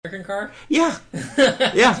American car? Yeah.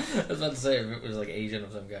 Yeah. I was about to say, if it was like Asian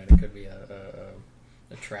of some kind, it could be a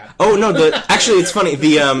trap. Oh no! Actually, it's funny.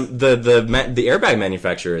 The airbag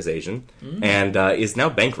manufacturer is Asian and is now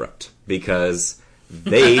bankrupt because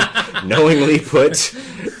they knowingly put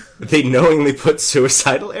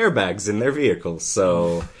suicidal airbags in their vehicles.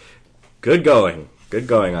 So good going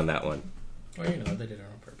on that one. Well, they did it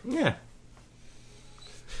on purpose. Yeah.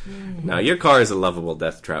 Now your car is a lovable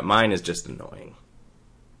death trap. Mine is just annoying.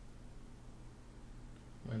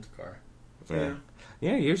 Mine's a car. Yeah.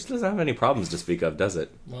 Yeah, yours doesn't have any problems to speak of, does it?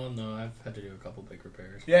 Well, no, I've had to do a couple big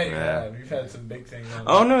repairs. Yeah, you have. You've had some big things on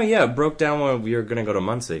Oh, no, yeah. It broke down when we were going to go to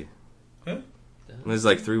Muncie. Huh? It was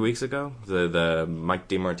like 3 weeks ago, the Mike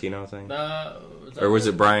DiMartino thing. Or was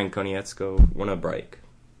it Brian Konietzko? One of Brike.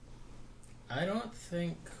 I don't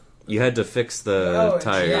think... You had to fix the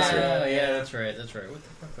tires. Yeah, that's right. What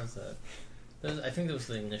the fuck was that? I think that was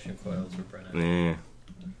the ignition coils were burning. Yeah.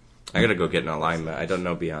 I gotta go get an alignment. I don't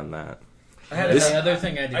know beyond that. The other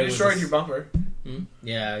thing I did I destroyed your bumper.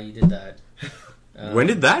 Yeah, you did that. When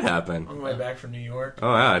did that happen? On the way back from New York.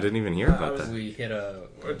 Oh, yeah, I didn't even hear about that. We hit a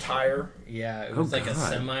tire. Yeah, it was like a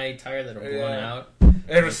semi-tire that had blown out.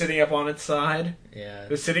 It was sitting up on its side. Yeah.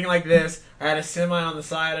 It was sitting like this. I had a semi on the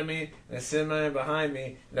side of me, and a semi behind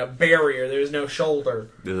me, and a barrier. There was no shoulder.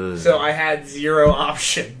 Ugh. So I had zero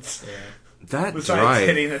options. Yeah. That besides drive,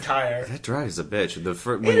 hitting the tire. That drive's a bitch. It was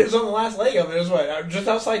on the last leg of it. It was what? Just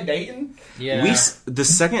outside Dayton? Yeah.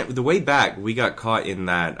 The way back, we got caught in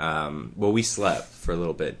that, we slept for a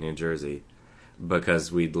little bit in New Jersey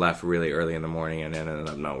because we'd left really early in the morning and it ended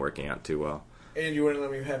up not working out too well. And you wouldn't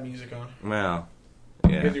let me have music on. Well,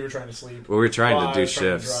 yeah. Because you were trying to sleep. Well, we were trying to do trying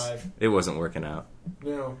shifts. to drive. It wasn't working out.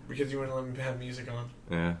 No, because you wouldn't let me have music on.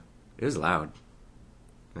 Yeah. It was loud.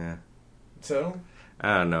 Yeah. So?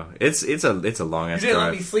 I don't know. It's a long ass drive. You didn't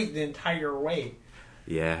let me sleep the entire way.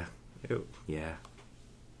 Yeah. Yeah.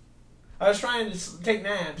 I was trying to take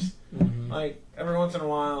naps, like, every once in a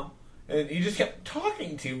while, and you just kept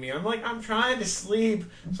talking to me. I'm like, I'm trying to sleep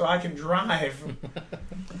so I can drive.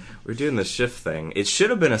 We're doing the shift thing. It should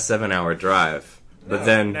have been a 7-hour drive. But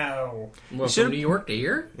then... No. Well, from New York to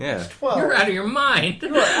here? Yeah. 12. You're out of your mind.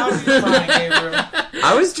 You are out of your mind, Gabriel.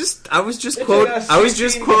 I was just quoting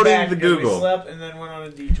the Google. We slept and then went on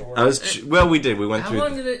a detour. We did. We went How through. How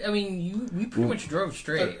long did it? I mean, we pretty much drove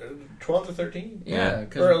straight. 12 to 13? Yeah.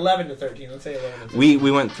 Or 11 to 13. Let's say 11 to 13.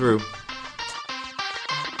 We went through.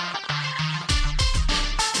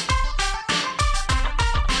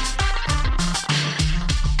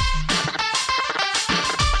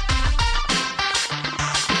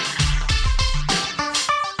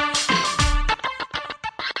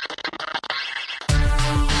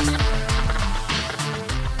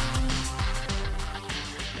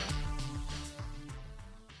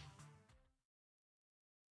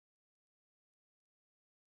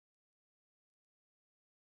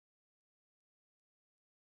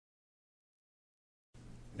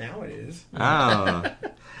 Now it is. Oh.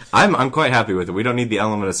 I'm quite happy with it. We don't need the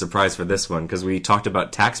element of surprise for this one because we talked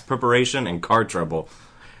about tax preparation and car trouble.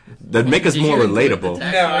 That'd make us more relatable.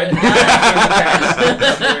 No, I did not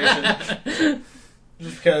tax preparation.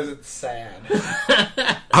 Just because it's sad.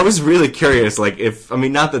 I was really curious, not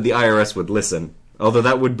that the IRS would listen, although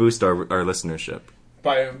that would boost our listenership.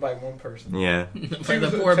 By one person. Yeah. By the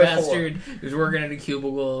poor bastard who's working at a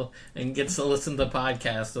cubicle and gets to listen to the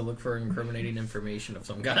podcast to look for incriminating information of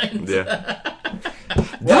some kind. Yeah.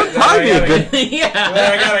 That would probably be a good... Yeah.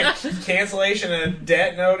 Then I got a cancellation and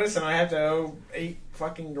debt notice and I have to owe $8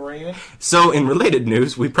 fucking grand. So, in related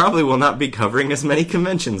news, we probably will not be covering as many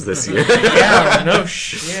conventions this year. Yeah, no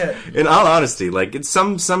shit. In all honesty, it's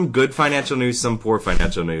some good financial news, some poor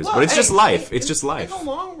financial news. Well, but it's just life. It's just life. In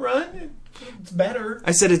the long run, it's better.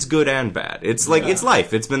 I said it's good and bad. It's it's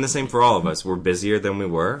life. It's been the same for all of us. We're busier than we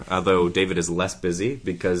were, although David is less busy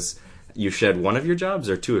because you shed one of your jobs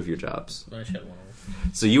or two of your jobs. I shed one.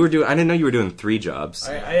 So you were doing... I didn't know you were doing 3 jobs.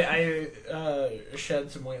 I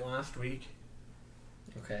shed some weight last week.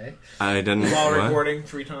 Okay. I didn't... While recording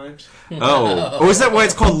 3 times. Oh, is that why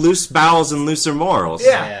it's called Loose Bowels and Looser Morals?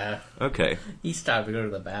 Yeah. Okay. He stopped to go to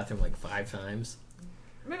the bathroom 5 times.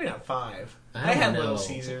 Maybe not 5. I had know. Little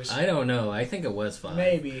Caesars. I don't know. I think it was 5.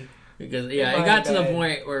 Maybe. Because, it got to the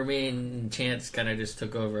point where me and Chance kind of just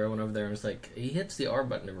took over. I went over there and was like, he hits the R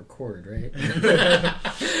button to record, right?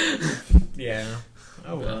 Yeah.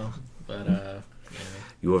 Oh, well. But,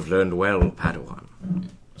 You have learned well, Padawan.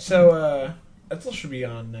 So, Ethel should be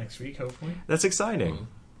on next week, hopefully. That's exciting.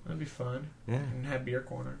 That'd be fun. Yeah. And have Beer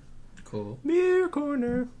Corner. Cool. Beer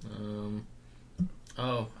Corner.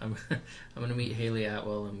 I'm gonna meet Haley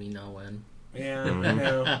Atwell and Mina Wen. Yeah, I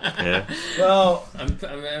know. Yeah. Well,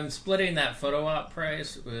 I'm splitting that photo op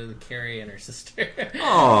price with Carrie and her sister.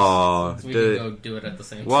 Oh, So we can go do it at the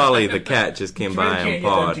same time. Wally the cat just came by can't and get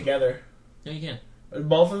them pawed. together. Yeah, you can.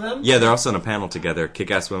 Both of them? Yeah, they're also in a panel together.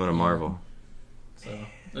 Kick-Ass Women of Marvel. So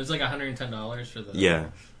it was like $110 for the. Yeah.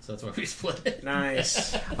 So that's why we split it.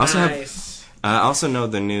 Nice. Also I also know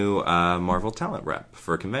the new Marvel talent rep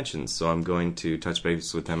for conventions, so I'm going to touch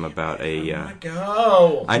base with him about a.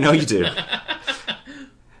 Go. I know you do.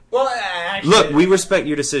 Well, actually, Look, we respect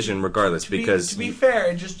your decision regardless because to be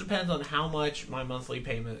fair, it just depends on how much my monthly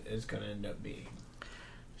payment is going to end up being.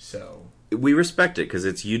 So we respect it because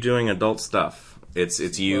it's you doing adult stuff.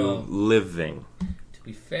 It's you Well, living. To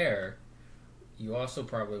be fair, you also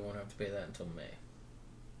probably won't have to pay that until May.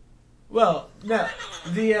 well, no,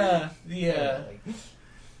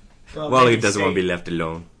 Wally maybe doesn't want to state. be left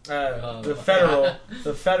alone. The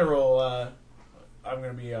federal. I'm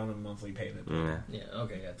going to be on a monthly payment. Yeah. Yeah,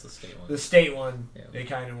 okay, that's a state one. The state one, Yeah. they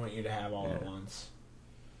kind of want you to have all at once.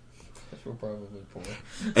 Because we're probably poor.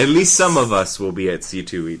 At least some of us will be at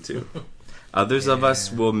C2E2. Others of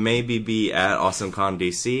us will maybe be at AwesomeCon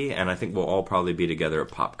DC, and I think we'll all probably be together at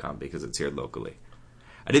PopCon because it's here locally.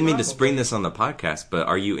 I didn't mean to spring this on the podcast, but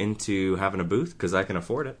are you into having a booth? Because I can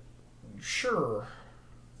afford it. Sure.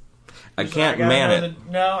 I Just can't gotta man know it.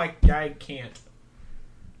 No, I can't.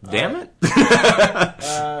 Damn it.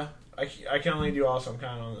 I can only do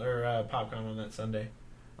AwesomeCon or PopCon on that Sunday.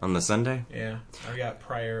 On the Sunday? Yeah, I've got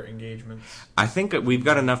prior engagements. I think that we've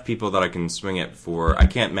got enough people that I can swing it for. I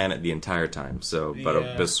can't man it the entire time, so but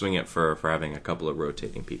Yeah. I'll swing it for having a couple of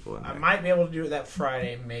rotating people in I there. might be able to do it that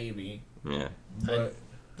Friday, maybe. Yeah. But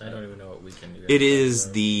I don't even know what weekend you guys It is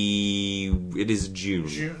June.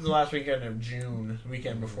 June, the last weekend of June, the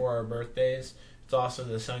weekend before our birthdays. It's also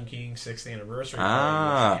the Sun King 6th anniversary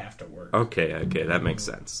party, which I have to work. Okay, that makes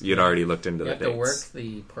sense. You'd already looked into You the have dates. to work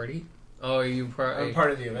the party? Oh, are you I'm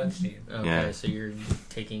part of the events team. Okay, Yeah. so you're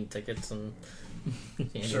taking tickets and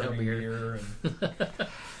handing out Serving beer. beer and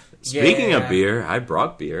Speaking Yeah. of beer, I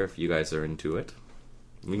brought beer if you guys are into it.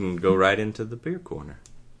 We can go right into the beer corner.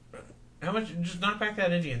 how much? Just knock back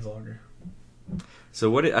that Indians lager.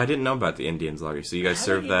 So I didn't know about the Indians lager. So you guys How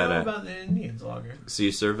serve do you that know at about the Indians lager? So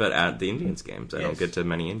you serve it at the Indians games. I don't Yes. get to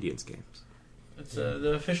many Indians games. It's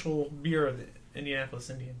the official beer of the Indianapolis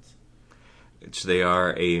Indians. Which they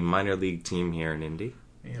are a minor league team here in Indy.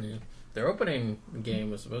 Yeah. Yeah. Their opening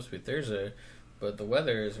game was supposed to be Thursday, but the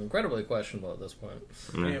weather is incredibly questionable at this point.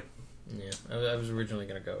 Yeah. Yep. Yeah, I was originally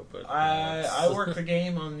going to go, but... I worked the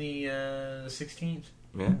game on the 16th.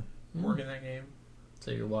 Yeah. Working that game.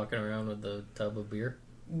 So you're walking around with the tub of beer?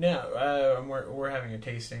 No, we're having a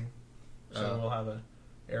tasting, so Oh. we'll have a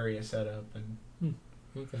area set up and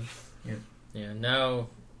Okay. Yeah. Yeah, now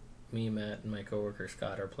me, Matt, and my coworker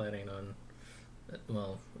Scott are planning on,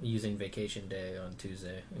 using vacation day on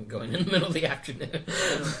Tuesday and going in the middle of the afternoon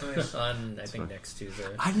Nice. on, I think, next Tuesday.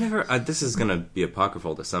 I've never. This is going to be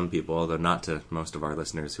apocryphal to some people, although not to most of our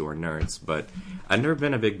listeners who are nerds. But I've never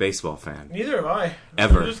been a big baseball fan. neither have I.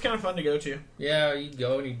 Ever. It's just kind of fun to go to. Yeah, you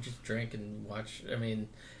go and you just drink and watch. I mean,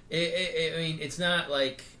 it's not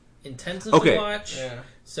like intensive Okay. to watch. Yeah.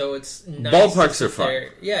 So it's nice Ballparks to sit are fun. there.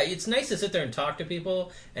 Yeah, it's nice to sit there and talk to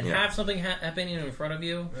people and Yeah. have something happening in front of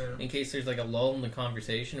you Yeah. in case there's like a lull in the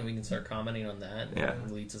conversation and we can start commenting on that and Yeah.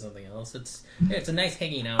 lead to something else. It's a nice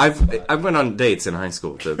hanging out I've spot. went on dates in high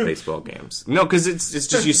school to baseball games. No, because it's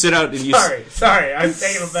just you sit out and you. Sorry, I'm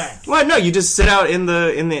taking it back. Well, no, you just sit out in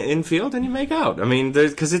the infield and you make out. I mean,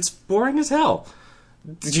 because it's boring as hell.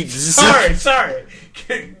 Did you just Sorry.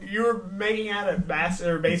 You were making out at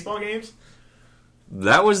baseball games?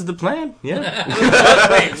 That was the plan. Yeah,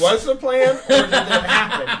 Wait, was the plan or did that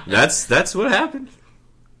happen? that's what happened.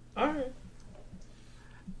 All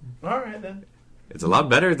right then. It's a lot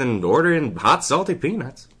better than ordering hot salty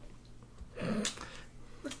peanuts.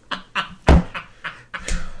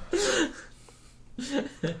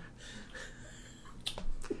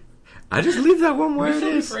 I just leave that one where it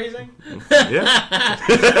Still be is. phrasing?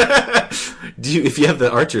 Yeah. If you have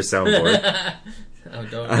the Archer soundboard, Oh,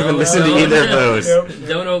 don't, I haven't no, listened to no, either of no. those. Nope.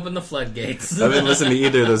 Don't open the floodgates. I haven't listened to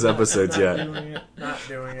either of those episodes Not yet. doing it. Not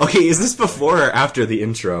doing it. Okay, is this before or after the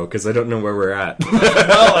intro? Because I don't know where we're at.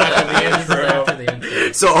 Well, after the This is intro. after the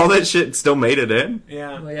intro. So all that shit still made it in?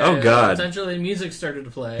 Yeah. Well, yeah, Oh, God. Essentially, music started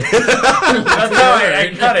to play. That's how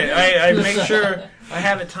I cut it. I make sure I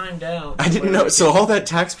have it timed down. I didn't know. So all that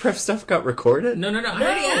tax prep stuff got recorded? No, I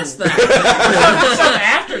already No. asked that. So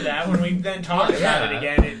after that, when we then talked about yeah. it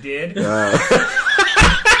again, it did.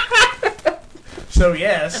 So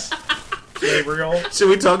yes, Gabriel. Should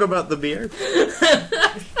we talk about the beer?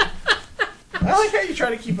 I like how you try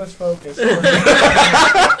to keep us focused.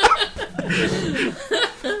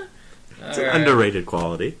 It's an underrated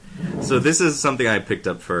quality. So this is something I picked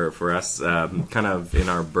up for us, kind of in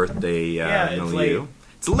our birthday It's milieu. late.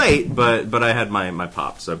 It's late, but I had my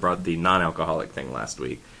pop, so I brought the non-alcoholic thing last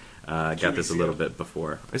week. Got 2 this weeks a little ago. bit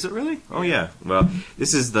before. Is it really? Oh yeah. Well,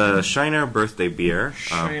 this is the Shiner birthday beer.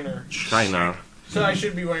 Shiner. So I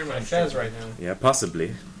should be wearing my fez right now. Yeah,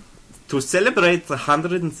 possibly. To celebrate the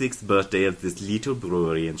 106th birthday of this little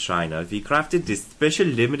brewery in China, we crafted this special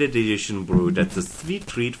limited edition brew that's a sweet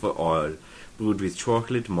treat for all, brewed with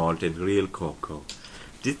chocolate malt and real cocoa.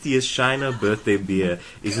 This year's China birthday beer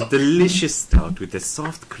is a delicious stout with a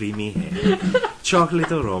soft, creamy head,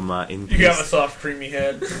 chocolate aroma in You got a soft, creamy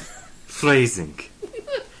head. phrasing,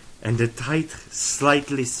 and a tight,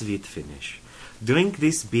 slightly sweet finish. Drink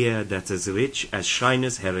this beer that's as rich as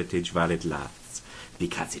China's heritage while it lasts,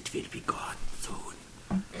 because it will be gone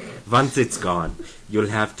soon. Once it's gone, you'll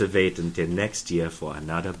have to wait until next year for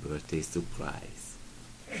another birthday surprise.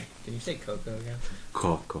 Can you say cocoa again?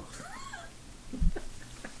 Cocoa.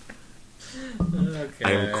 Okay.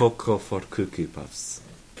 I am Cocoa for Cuckoo Puffs.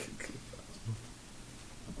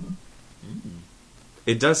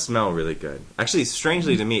 It does smell really good. Actually,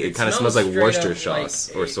 strangely to me, it kind of smells like straight Worcester up sauce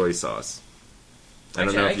like or a- soy sauce. I don't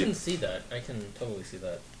Actually, know I if you... can see that. I can totally see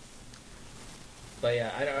that. But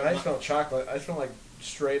yeah, I don't. I smell chocolate. I smell like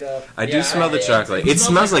straight up. I do smell the chocolate. It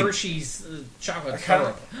smells smells like... Hershey's chocolate I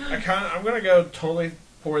kind syrup. of. I'm gonna go totally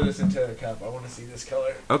pour this into a cup. I want to see this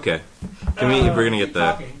color. Okay. Can we... We're gonna get keep the...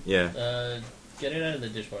 talking. Yeah. Get it out of the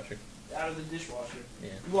dishwasher. Out of the dishwasher. Yeah.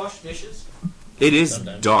 You wash dishes? It is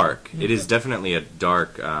Sometimes. dark. It is definitely a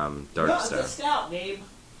dark, dark No, it's a stout. stout, Gabe.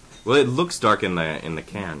 Well, it looks dark in the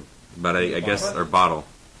can, but I guess or bottle.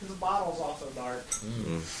 The bottle's also dark.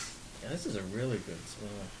 Yeah, this is a really good smell.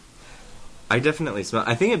 I definitely smell.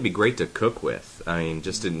 I think it'd be great to cook with. I mean,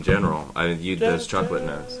 just in general. I mean, those chocolate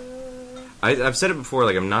notes. I've said it before.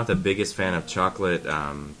 Like, I'm not the biggest fan of chocolate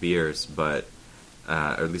beers, but or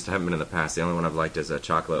at least I haven't been in the past. The only one I've liked is a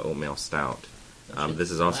chocolate oatmeal stout. This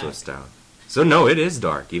is also a black. stout. So no, it is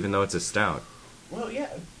dark, even though it's a stout. Well, yeah,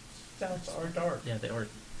 stouts are dark. Yeah, they are.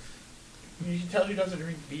 You can tell who doesn't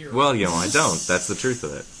drink beer. Well, you know, I don't. That's the truth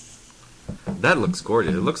of it. That looks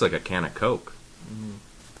gorgeous. It looks like a can of Coke.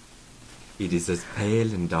 It is as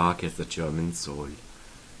pale and dark as the German soul.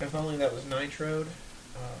 If only that was nitroed.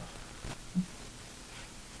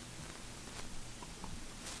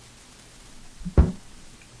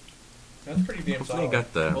 That's pretty damn Hopefully you solid.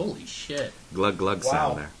 got the Holy shit, glug glug Wow.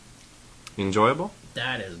 sound there. Enjoyable?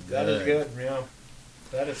 that is good. That is good, yeah.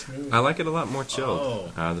 That is smooth. I like it a lot more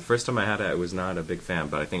chilled. Oh. The first time I had it, I was not a big fan,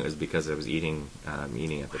 but I think it was because I was eating at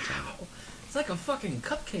the time. Wow, it's like a fucking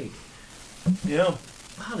cupcake. Yeah.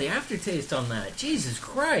 Wow, the aftertaste on that. Jesus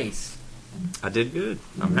Christ. I did good.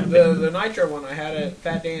 I'm happy. The nitro one I had at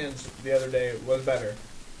Fat Dan's the other day was better.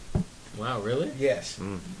 Wow, really? Yes.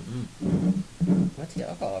 What's the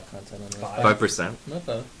alcohol content on this? 5%.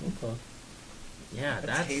 Okay. Yeah, That's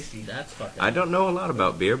that's tasty. That's fucking. I don't know a lot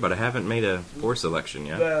about beer, but I haven't made a pour selection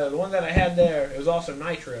yet. The one that I had there, it was also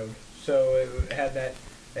nitroed, so it had that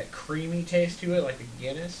creamy taste to it, like the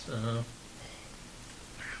Guinness. Wow,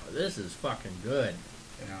 this is fucking good.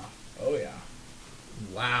 Yeah. Oh yeah.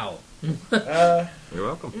 Wow. You're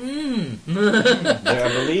welcome. I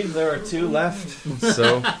believe there are 2 left,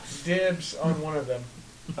 so Dibs on one of them.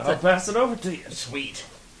 I'll pass it over to you. Sweet.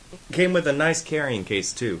 Came with a nice carrying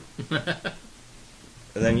case, too.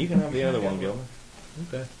 And then you can have the other one, Gilbert.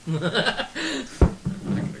 Okay. I'm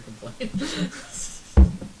not gonna complain. This is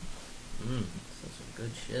some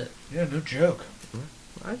good shit. Yeah, no joke.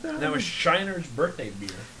 I thought That was Shiner's birthday beer.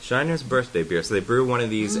 Shiner's birthday beer. So they brew one of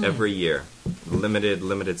these every year. Limited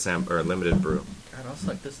brew. God, I'll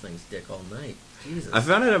suck this thing's dick all night. Jesus. I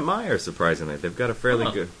found it at Meyer, surprisingly. They've got a fairly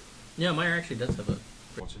Oh. good... Yeah, Meyer actually does have a.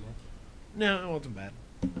 No, it wasn't bad.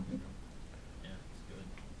 Yeah, it's good.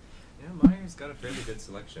 Yeah, Meyer's got a fairly good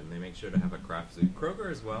selection. They make sure to have a craft food. Kroger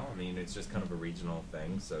as well. I mean, it's just kind of a regional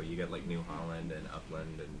thing. So you get like New Holland and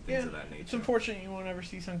Upland and things of that nature. It's unfortunate you won't ever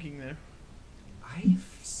see Sun King there. I've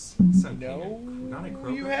seen some No, not in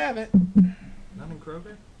Kroger. you haven't. Not in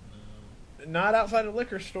Kroger. Not outside a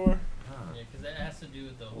liquor store. Huh. Yeah, because that has to do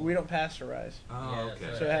with the whole. We don't pasteurize. Oh, Yeah,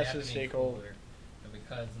 okay. So it has have to be stay in cold. cooler. And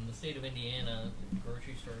because in the state of Indiana,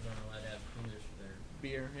 grocery stores aren't allowed to have coolers for their.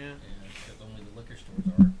 Beer, yeah. And because only the liquor stores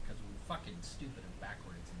are. Because we're fucking stupid and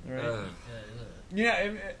backwards. And, Right. Ugh.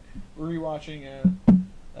 Yeah, rewatching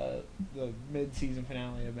the mid-season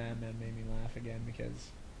finale of Mad Men made me laugh again because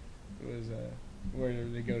it was where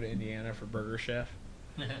they go to Indiana for Burger Chef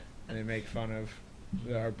and they make fun of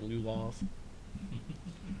our blue laws.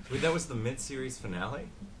 Wait, that was the mid-series finale?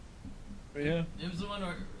 Yeah. It was the one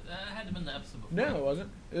where that had to have been the episode before. No, it wasn't.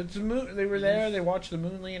 It's a moon. They were there. They watched the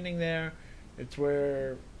moon landing there. It's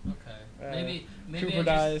where Okay. Maybe Cooper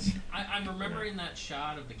dies. I'm remembering that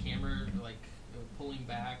shot of the camera like pulling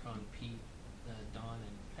back on Pete, Don,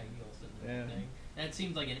 and Peggy all sitting in Yeah. the thing. That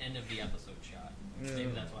seemed like an end of the episode shot. Yeah,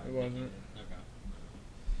 Maybe that's why it I'm wasn't. thinking it.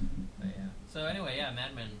 Okay. But yeah. So anyway, yeah,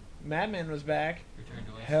 Mad Men Madman was back. returned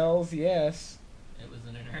to us. Hell's yes. It was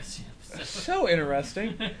an interesting episode. So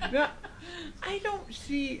interesting. Now, I don't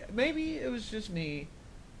see. Maybe it was just me.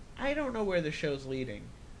 I don't know where the show's leading.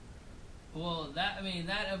 Well, that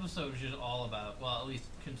episode was just all about, well, at least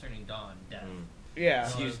concerning Dawn, death. Yeah.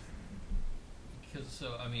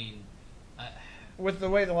 So, I mean, With the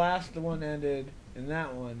way the last one ended and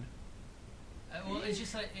that one. well, it's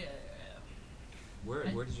just like Where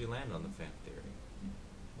did you land on the fan theory?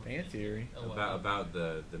 Fan theory. Oh, About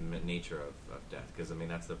the nature of death? Because, I mean,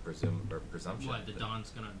 that's the presumption. what, the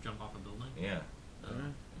Dawn's gonna jump off a building? Yeah.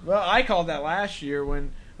 Well, I called that last year when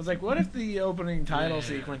I was like, what if the opening title Yeah.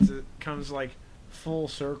 sequence comes like full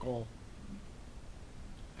circle?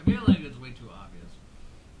 I feel like it's way too obvious.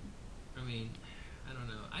 I mean, I don't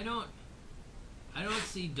know. I don't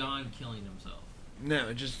see Dawn killing himself. No,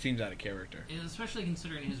 it just seems out of character. And especially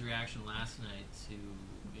considering his reaction last night to,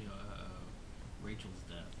 Rachel's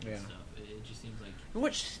death and Yeah. stuff. It just seems like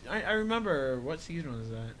Which I remember. What season was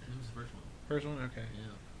that? it was the first one. First one. Okay.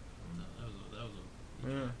 Yeah. That was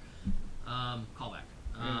a Yeah. callback.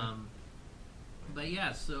 Yeah. But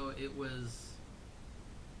yeah, so it was.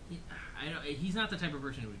 He's not the type of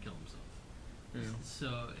person who would kill himself. Yeah.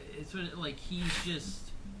 So it's sort of like he's just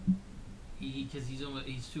because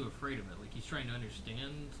he's too afraid of it. Like he's trying to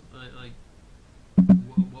understand like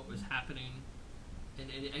what was happening, and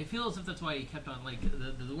I feel as if that's why he kept on like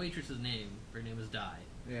the waitress's name. Her name is Di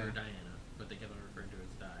Yeah. or Diana, but they kept on referring to her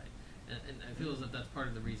as Di, and I feel as if that's part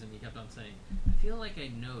of the reason he kept on saying, "I feel like I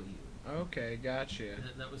know you." Okay, gotcha.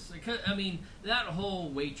 That was, I mean, that whole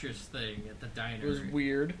waitress thing at the diner It was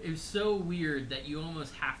weird. It was so weird that you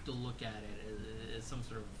almost have to look at it as some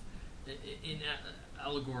sort of in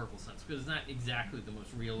allegorical sense because it's not exactly the most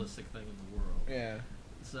realistic thing in the world. Yeah.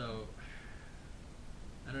 So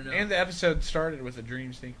I don't know. And the episode started with a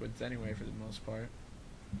dream sequence anyway, for the most part.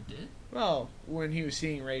 It did? Well, when he was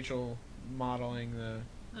seeing Rachel modeling the.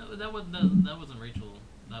 That wasn't Rachel.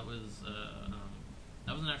 That was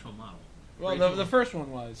an actual model. Well, Rachel- the first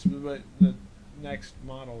one was, but the next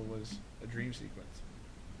model was a dream sequence.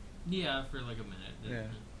 Yeah, for like a minute.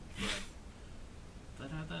 Yeah. But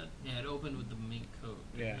that had that. Yeah, it opened with the mink coat.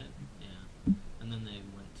 Didn't Yeah. It? Yeah. And then they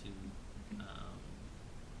went to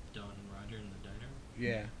Dawn and Roger in the diner.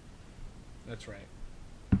 Yeah, that's right.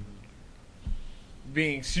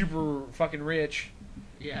 Being super fucking rich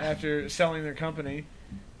Yeah. after selling their company,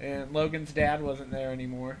 and Logan's dad wasn't there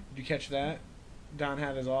anymore. Did you catch that? Don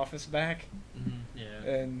had his office back, Yeah.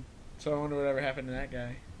 and so I wonder whatever happened to that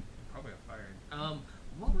guy. Probably got fired.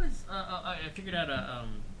 What was? I figured out.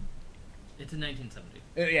 It's in 1970.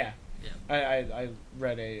 Yeah. Yeah. I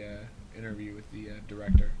read a interview with the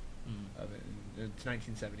director Mm. of it. And it's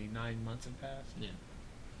 1970. 9 months have passed. Yeah.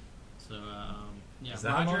 So yeah. Is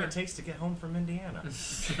that how long it takes to get home from Indiana?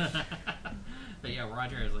 But yeah,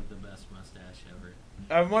 Roger has like the best mustache ever.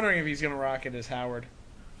 I'm wondering if he's gonna rock it as Howard.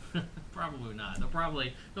 Probably not. They'll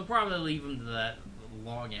probably leave him to that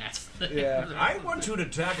long ass thing. Yeah. I want you to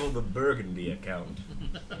tackle the Burgundy account.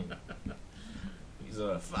 He's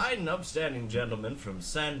a fine, upstanding gentleman from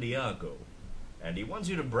San Diego, and he wants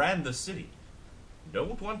you to brand the city.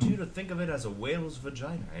 Don't want you to think of it as a whale's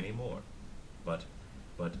vagina anymore, but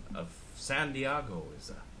San Diego is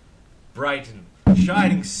a bright and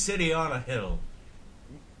shining city on a hill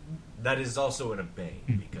that is also in a bay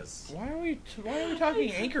because Why are we talking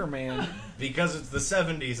Anchorman? because it's the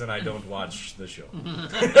 70s and I don't watch the show.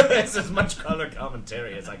 It's as much color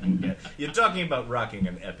commentary as I can get. You're talking about rocking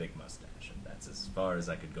an epic mustache, and that's as far as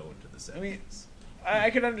I could go into the 70s. I mean, I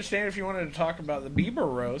could understand if you wanted to talk about the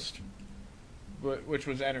Bieber roast, which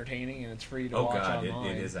was entertaining and it's free to oh watch god,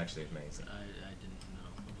 online. it is actually amazing. I didn't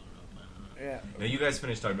know. Yeah. Now you guys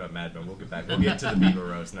finish talking about Mad Men. We'll get back. We'll get to the Bieber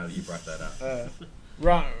roast now that you brought that up.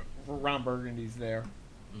 Ron Burgundy's there.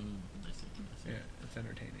 I see. Yeah, it's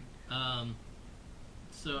entertaining.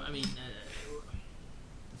 So I mean,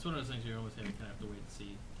 it's one of those things you almost kind of have to wait to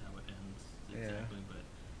see how it ends exactly.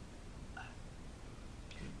 But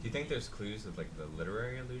Do you think there's clues of like the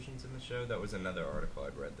literary allusions in the show? That was another article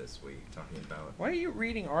I'd read this week talking about. Why are you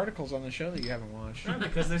reading articles on the show that you haven't watched? No,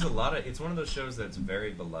 because there's a lot of. It's one of those shows that's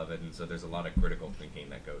very beloved, and so there's a lot of critical thinking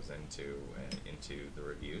that goes into the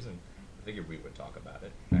reviews, and I figured we would talk about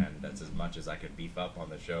it, and that's as much as I could beef up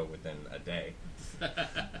on the show within a day.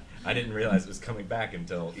 I didn't realize it was coming back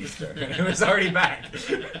until Easter, and it was already back.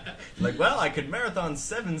 Like, well, I could marathon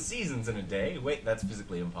 7 seasons in a day. Wait, that's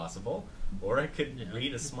physically impossible. Or I could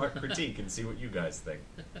read a smart critique and see what you guys think.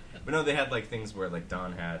 But no, they had like things where like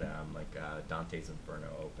Don had Dante's Inferno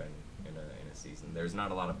open in a season. There's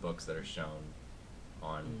not a lot of books that are shown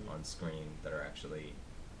on screen that are actually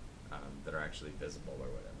visible or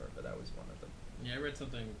whatever. But that was one of them. Yeah, I read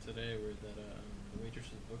something today where that the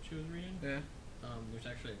waitress's book she was reading. Yeah. There's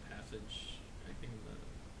actually a passage. I think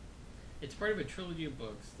it's part of a trilogy of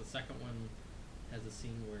books. The second one has a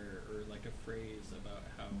scene where, or like a phrase about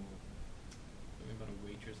how something about a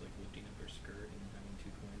waitress like lifting up her skirt and having 2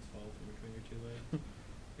 coins fall from between her 2 legs.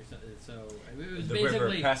 So I mean, it was The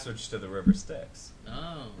basically river passage to the river Styx.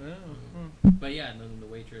 Oh. Yeah. But yeah, and then the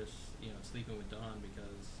waitress, sleeping with Dawn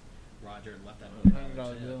because Roger left that $100 $100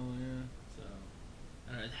 tip. bill, yeah. So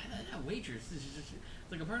I don't know, that waitress is just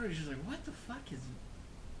like a part of me is just like, what the fuck is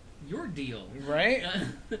your deal? Right?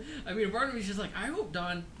 I mean, a part of me is just like, I hope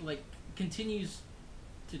Dawn like continues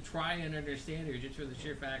to try and understand her just for the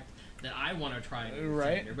sheer fact that I want to try and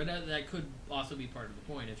understand her. But that could also be part of the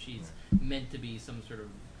point if she's meant to be some sort of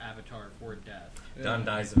avatar for death. Don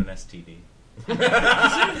dies of an STD.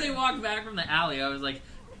 As soon as they walked back from the alley, I was like,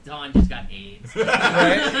 Don just got AIDS.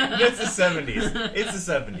 Right? It's the 70s. It's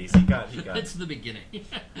the 70s. He got. It's the beginning.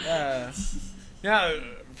 Now,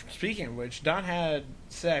 speaking of which, Don had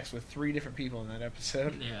sex with 3 different people in that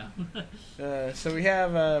episode. Yeah. So we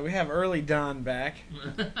have early Don back,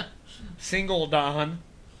 single Don.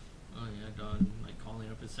 Oh yeah, Don like calling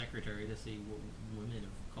up his secretary to see what women have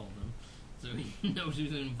called him, so he knows who's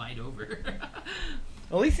to invite over.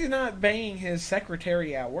 At least he's not banging his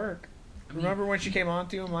secretary at work. I mean, Remember when she came on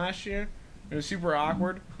to him last year? It was super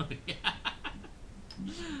awkward. Yeah.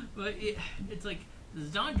 But it's like, does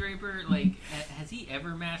Don Draper like has he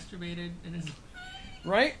ever masturbated in his?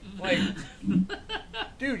 Right? Like,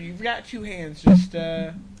 dude, you've got 2 hands. Just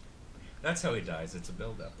That's how he dies. It's a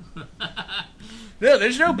build-up. no,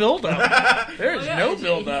 there's no build-up. There's no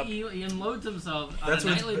build-up. He unloads himself on a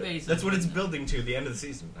nightly basis. That's what it's building to. The end of the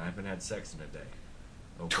season. I haven't had sex in a day.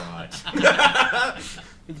 Oh God.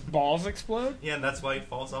 His balls explode? Yeah, and that's why he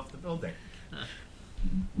falls off the building.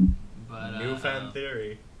 But Newfound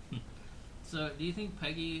theory. So, do you think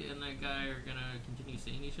Peggy and that guy are gonna continue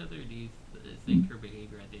seeing each other? Or do you think her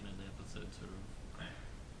behavior at the end of the episode sort of?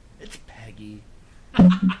 It's Peggy.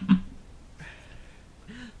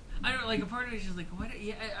 I don't like. A part of me is just like, what?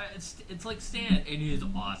 Yeah, it's like Stan and his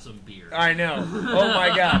awesome beard. I know. Oh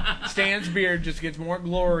my God, Stan's beard just gets more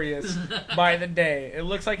glorious by the day. It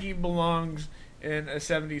looks like he belongs in a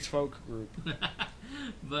 '70s folk group.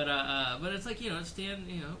 But it's like, Stan.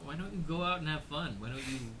 Why don't you go out and have fun? Why don't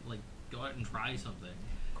you like go out and try something?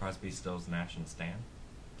 Crosby, Stills, Nash, and Stan.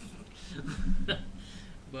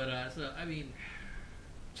 But so I mean,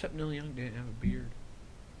 Except Neil Young didn't have a beard.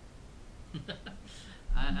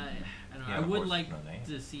 I don't know. Yeah, I of would course, like no name.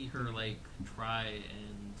 to see her like try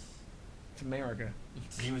and. It's America.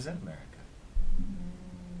 He was in America.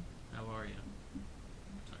 How are you?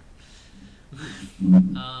 Sorry.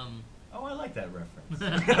 Oh, I like that reference.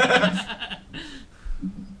 Fuck,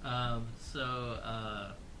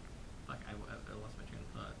 I lost my train of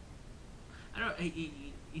thought. I don't know,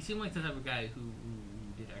 he seemed like the type of guy who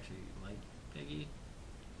did actually like Peggy,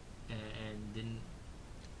 and didn't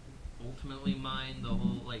ultimately mind the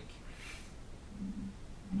whole, like,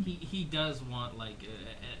 he does want, like,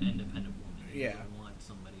 an independent woman. He Yeah. doesn't want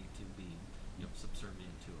somebody to be,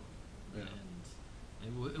 subservient to him. Yeah.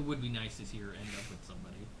 And it would be nice to see her end up with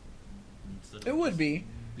somebody. Instead of It would just be.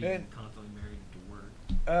 being And- constantly married to work.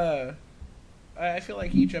 I feel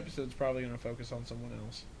like each episode's probably going to focus on someone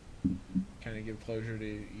else. Kind of give closure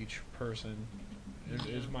to each person,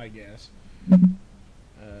 is my guess.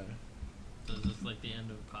 So is this like the end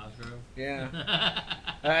of Cosgrove? Yeah.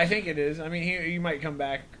 I think it is. I mean, he might come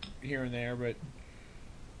back here and there, but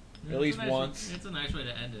at least once. It's a nice way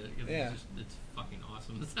to end it because Yeah. it's fucking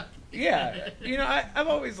awesome. Yeah. I've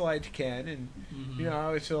always liked Ken, and Mhm. I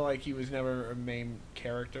always feel like he was never a main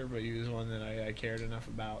character, but he was one that I cared enough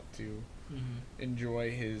about to enjoy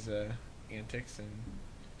his antics, and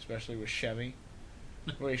especially with Chevy.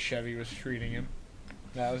 The way Chevy was treating him.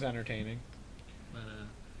 That was entertaining. But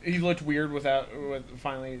He looked weird with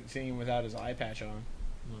finally seeing him without his eye patch on.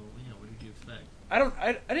 well, yeah. What did you expect?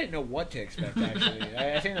 I didn't know what to expect, actually.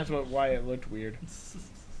 I think that's why it looked weird.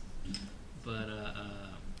 But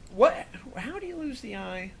What? How do you lose the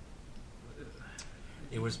eye?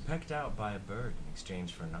 It was pecked out by a bird in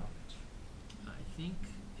exchange for knowledge. I think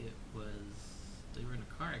it was They were in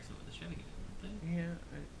a car accident with a Chevy guy, weren't they? Yeah,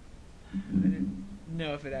 I didn't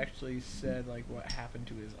know if it actually said like what happened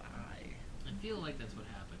to his eye. I feel like that's what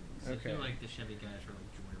happened. So Okay. I feel like the Chevy guys were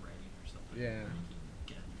like joyriding or something. Yeah. Like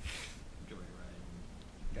he get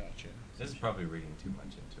joyride. Gotcha. This is probably reading too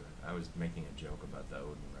much into it. I was making a joke about the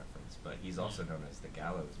Odin reference, but he's also known as the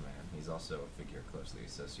Gallows Man. He's also a figure closely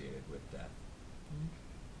associated with death.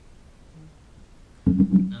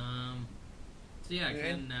 So yeah, Yeah.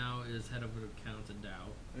 Ken now is head of accounts at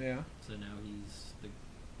Dow. Yeah. So now he's the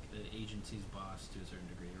agency's boss to a certain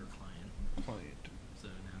degree, or client. Client. So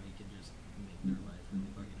now he can just make their life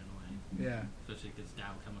really fucking annoying. Yeah. Especially because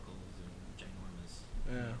Dow Chemicals are ginormous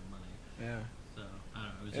Yeah. money. Yeah. So I don't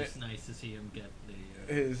know. It was just nice to see him get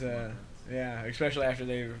the His yeah, especially after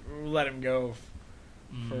they let him go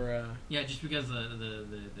for yeah, just because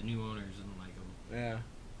the new owners didn't like him yeah,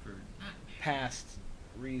 for past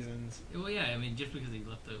reasons. well, yeah, I mean, just because he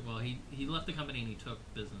left he left the company and he took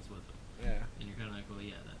business with him, Yeah. and you're kind of like, well,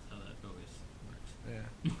 yeah, that's how that always works. Yeah.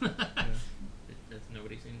 That's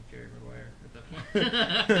nobody seen Jerry Maguire at that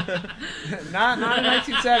point. not in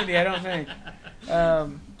 1970, I don't think.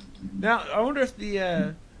 Now I wonder if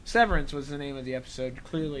the Severance was the name of the episode,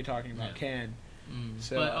 clearly talking about Yeah. Ken.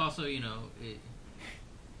 So, but also, you know,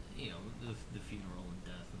 the funeral and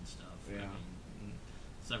death and stuff. Yeah. I mean,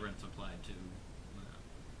 Severance applied to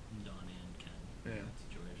Don and Ken in Yeah. that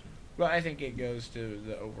situation. But I think it goes to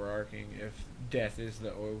the overarching. If death is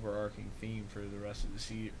the overarching theme for the rest of the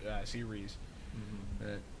series,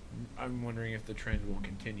 that I'm wondering if the trend will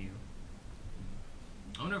continue.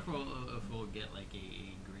 I wonder if we'll get like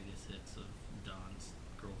a greatest hits of Don's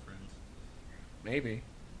girlfriends. Maybe.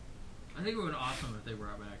 I think it would be awesome if they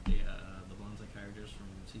brought back the blonde psychiatrist from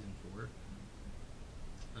season 4.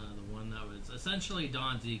 The one that was essentially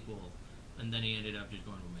Don's equal, and then he ended up just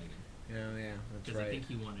going with Megan. Yeah, that's Because right. I think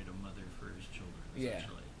he wanted a mother for his children, Yeah.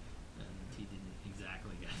 essentially. And he didn't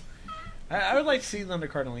exactly get I would like to see Linda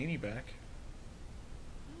Cardellini back.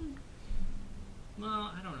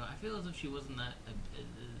 Well, I don't know. I feel as if she wasn't that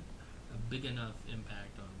a big enough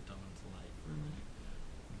impact on Don's life.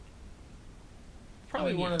 Probably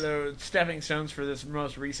I mean, one yeah. of the stepping stones for this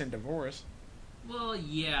most recent divorce. Well,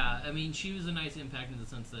 yeah. I mean, she was a nice impact in the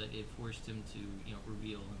sense that it forced him to,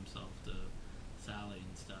 reveal himself to Sally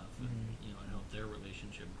and stuff, and and help their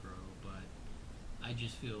relationship grow. But I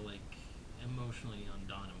just feel like emotionally on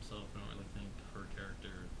Don himself, I don't really think her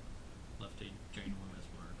character left a ginormous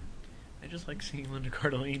mark. I just like seeing Linda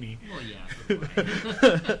Cardellini. Well, yeah. So do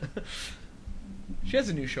I. She has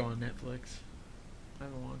a new show on Netflix. I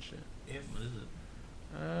haven't watched it. If What is it?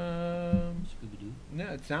 Scooby Doo. No,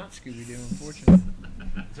 it's not Scooby Doo, unfortunately.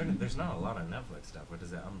 there's not a lot of Netflix stuff. What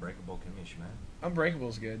is that? Unbreakable Kimmy Schmidt?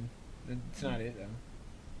 Unbreakable's good. It's not it though.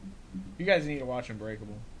 You guys need to watch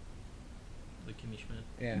Unbreakable. The Kimmy Schmidt.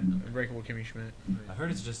 Yeah, Unbreakable Kimmy Schmidt. I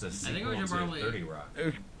heard it's just a think sequel we should to probably- 30 Rock.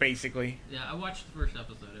 Basically. Yeah, I watched the first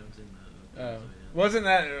episode. I haven't seen the episode yet. Wasn't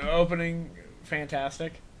that opening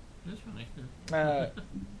fantastic? It was funny.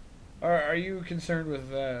 Are you concerned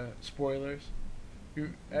with spoilers?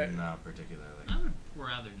 Not particularly. I would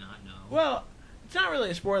rather not know. Well, it's not really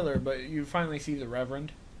a spoiler, but you finally see the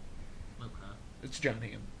Reverend. Okay. It's John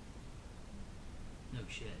Hamm. No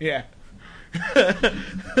shit. Yeah.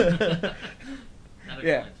 That explains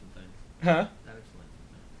Yeah. some things. Huh? That explains some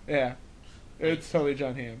things. Yeah. It's totally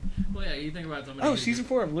John Hamm. Well, yeah, you think about somebody. Oh, who season just-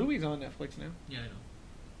 4 of Louie's on Netflix now. Yeah, I know.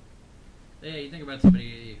 Yeah, you think about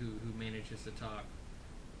somebody who manages to talk,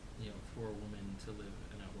 for a woman to live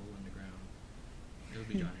in a hole in the ground. It would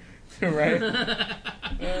be John Hamm.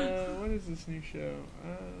 Right? What is this new show?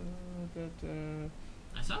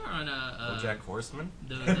 I saw her on BoJack Horseman?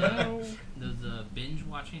 those binge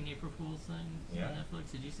watching April Fool's things Yeah. on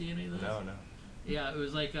Netflix. Did you see any of those? No. Yeah, it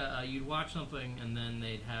was like you'd watch something and then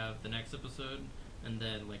they'd have the next episode and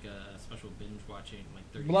then like a special binge watching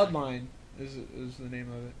like 30 Bloodline is the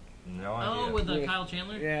name of it. No seconds. idea. Oh, with With- Kyle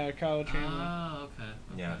Chandler? Yeah, Kyle Chandler. Oh, okay.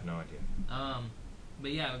 Yeah, no idea.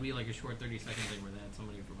 But yeah, it would be like a short 30-second thing where they had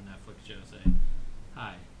somebody from a Netflix show say,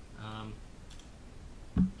 "Hi, I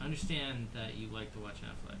understand that you like to watch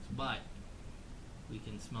Netflix, but we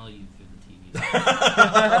can smell you through the TV.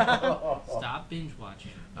 Stop binge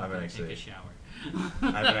watching. I've and actually- take a shower." I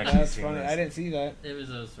haven't actually That's seen funny. this. I didn't see that. It was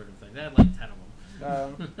those sort of things. They had like 10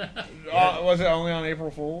 of them. Was it only on April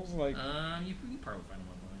Fools? Like, You can probably find them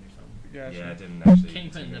online or something. gotcha. Yeah, I didn't actually.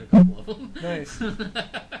 Kingpin see did a it. couple of them. Nice.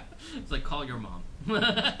 It's like call your mom.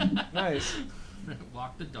 Nice.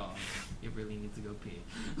 Walk the dog. It really needs to go pee.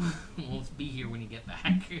 We'll be here when you get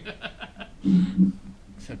back.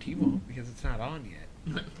 Except he won't because it's not on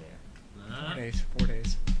yet. Yeah. 4 days. 4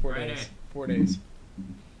 days. 4 Friday. days. 4 days.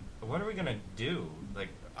 what are we gonna do? Like,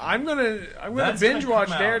 I'm gonna That's binge gonna watch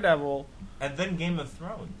come out. Daredevil. and then Game of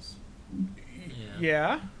Thrones,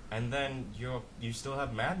 Yeah. and then you still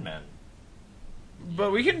have Mad Men.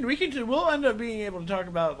 But we'll end up being able to talk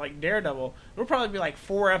about like Daredevil. It'll probably be like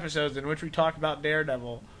 4 episodes in which we talk about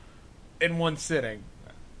Daredevil in one sitting.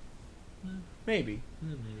 Maybe.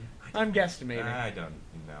 Maybe. I'm guesstimating. I don't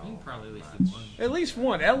know. I think probably at least much. one. At least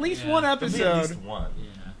one. At least Yeah. one There'll be at episode least one.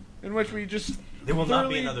 Yeah. in which we just. There will not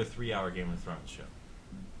be thoroughly- another 3-hour Game of Thrones show.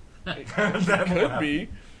 It That will could happen. be.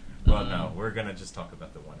 Well, no, we're gonna just talk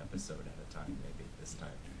about the one episode at a time, maybe this time.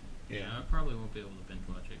 Yeah, I probably won't be able to binge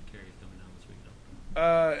watch it. Carrie's coming down this week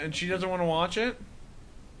though. And she doesn't want to watch it.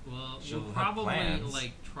 Well, She'll we'll have probably plans.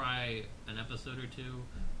 like try an episode or two,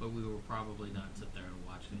 but we will probably not sit there and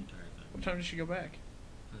watch the entire What thing. time does she go back?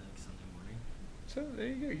 Like Sunday morning. So there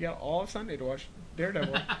you go. You got all of Sunday to watch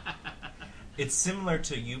Daredevil. It's similar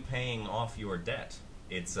to you paying off your debt.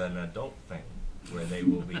 It's an adult thing where they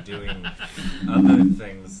will be doing other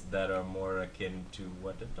things that are more akin to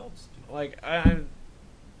what adults do. Like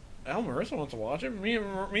Marissa wants to watch it. Me and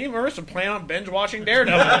Marissa plan on binge watching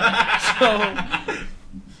Daredevil. So,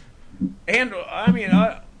 and I mean,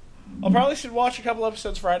 I'll probably should watch a couple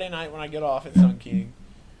episodes Friday night when I get off at Sun King,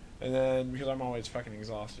 and then because I'm always fucking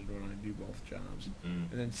exhausted when I do both jobs.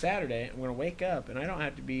 Mm. And then Saturday, I'm gonna wake up, and I don't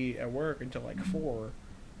have to be at work until like 4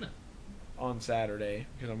 on Saturday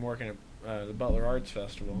because I'm working at the Butler Arts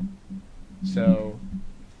Festival. So.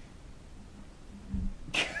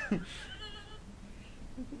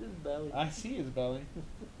 I see his belly.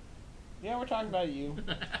 Yeah, we're talking about you.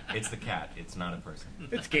 It's the cat. It's not a person.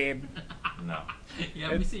 It's Gabe. No.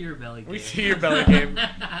 Yeah, we see your belly. We Gabe. see your belly, Gabe.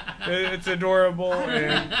 It's adorable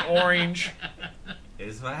and orange.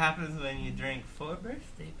 It's what happens when you drink 4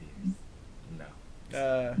 birthday beers.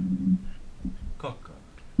 No. Coco.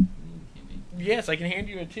 Yes, I can hand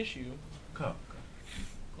you a tissue. Coco.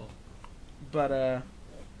 Cool. But,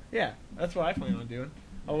 yeah, that's what I plan on doing.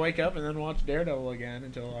 I'll wake up and then watch Daredevil again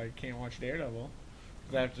until I can't watch Daredevil.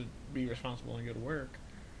 Because I have to be responsible and go to work.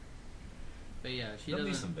 But yeah, she There'll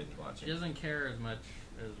be doesn't. some binge watching. She doesn't care as much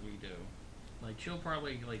as we do. Like she'll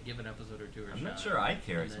probably like give an episode or two. I'm not sure I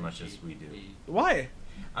care as much as we do. Why?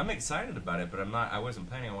 I'm excited about it, but I wasn't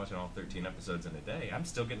planning on watching all 13 episodes in a day. I'm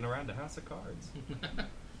still getting around to House of Cards.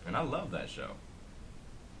 And I love that show.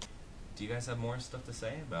 Do you guys have more stuff to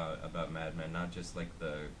say about Mad Men? Not just like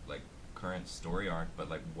the current story arc, but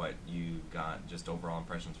like what you got, just overall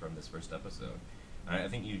impressions from this first episode. I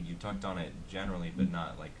think you touched on it generally,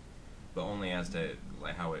 but only as to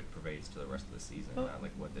like how it pervades to the rest of the season, Well, not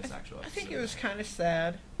like what this actual I episode. think it was is. kind of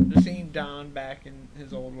sad. Seeing Don back in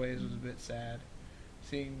his old ways was a bit sad.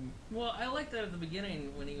 Seeing, Well, I like that at the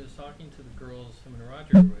beginning when he was talking to the girls him and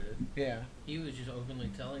Roger were with. yeah, He was just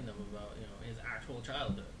openly telling them about his actual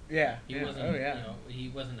childhood. yeah, He yeah. wasn't Oh yeah. He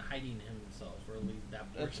wasn't hiding himself, or at least that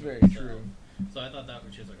portion. That's of very himself. true. So I thought that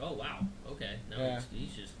was just like, oh wow, okay, now Yeah.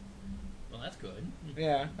 he's just, well, that's good.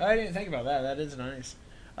 Yeah, I didn't think about that. That is nice.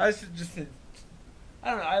 I was just, I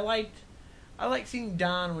don't know. I like seeing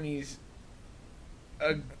Don when he's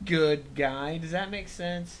a good guy. Does that make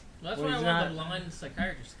sense? Well, that's When why I he's want the not- blind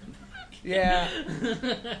psychiatrist to come back. Yeah.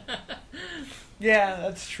 Yeah,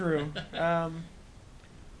 that's true.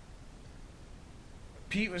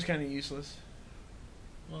 Pete was kind of useless.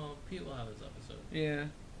 Well, Pete will have his episode. Yeah.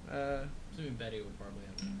 Assuming Betty will probably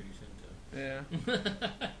have it pretty soon too.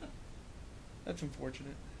 Yeah. That's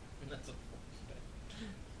unfortunate. That's a.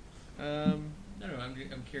 Um. I don't know.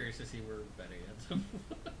 I'm curious to see where Betty ends up.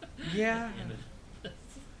 Yeah. At the end of this.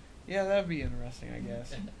 Yeah, that'd be interesting, I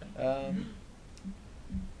guess.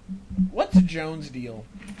 What's Joan's deal?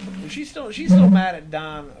 She's still mad at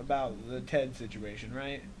Don about the Ted situation,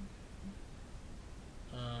 right?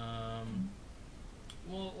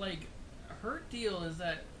 Well, like, her deal is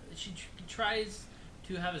that she tries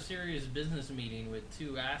to have a serious business meeting with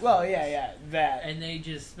two assholes. Well, yeah, that. And they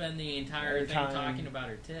just spend the entire Every thing time. talking about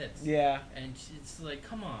her tits. Yeah. And it's like,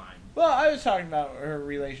 come on. Well, I was talking about her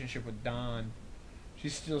relationship with Don. She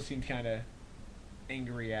still seemed kind of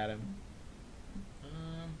angry at him.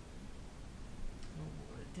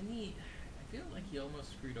 Didn't he? I feel like he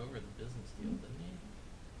almost screwed over the business deal, didn't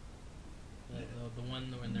he? The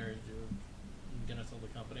one when they're gonna sell the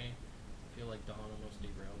company. I feel like Don almost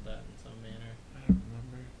derailed that in some manner. I don't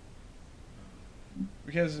remember.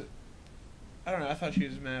 Because, I don't know, I thought she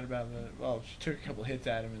was mad about she took a couple hits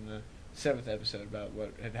at him in the 7th episode about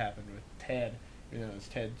what had happened with Ted. You know, it was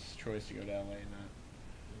Ted's choice to go to LA, not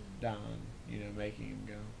Don, making him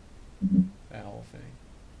go. That whole thing.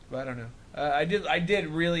 But I don't know. I did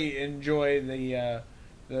really enjoy the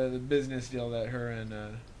business deal that her and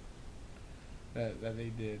that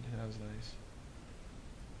they did. That was nice.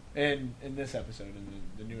 And in this episode, in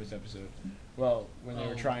the newest episode, well, when they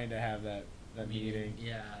were trying to have that meeting.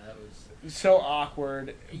 Yeah, that was So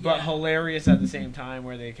awkward, but hilarious at the same time,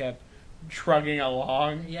 where they kept shrugging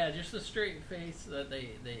along. Yeah, just the straight face that they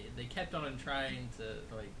kept on trying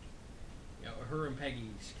to, like, you know, her and Peggy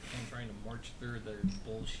kept trying to march through their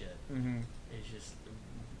bullshit. Mm-hmm. It's just,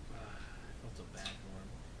 I felt so bad for him.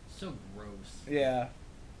 So gross. Yeah.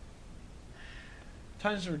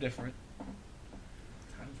 Times were different.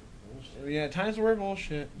 Times were bullshit. Yeah, times were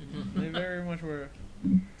bullshit. They very much were.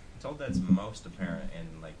 I'm told that's most apparent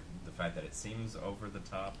in like the fact that it seems over the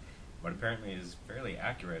top, but apparently is fairly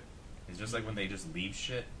accurate. It's just like when they just leave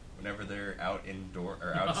shit whenever they're out indoor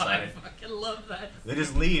or outside. Oh, I fucking love that. They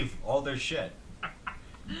just leave all their shit.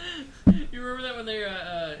 You remember that when they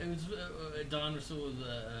it was Don was still with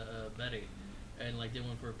Betty, and like they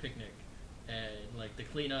went for a picnic, and like to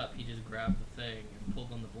clean up, he just grabbed the thing and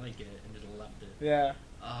pulled on the blanket and just left it. Yeah.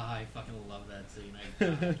 I fucking love that scene. I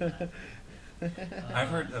died laughing. I've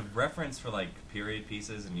heard a reference for like period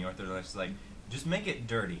pieces in New York. They're just like, just make it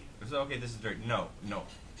dirty. It's okay, this is dirty. No.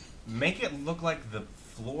 Make it look like the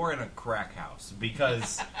floor in a crack house,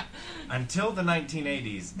 because until the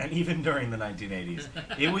 1980s, and even during the 1980s,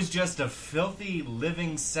 it was just a filthy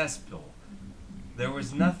living cesspool. There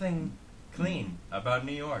was nothing clean about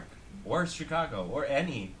New York or Chicago or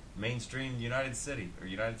any mainstream United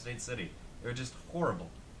States city. They were just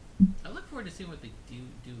horrible. I look forward to seeing what they do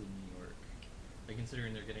in New York. Like,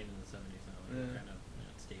 considering they're getting into the 70s now, like, what kind of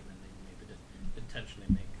statement they maybe potentially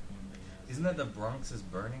make when they. Isn't that the Bronx's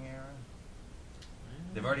burning era?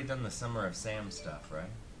 They've already done the Summer of Sam stuff, right?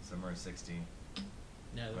 Summer of 16.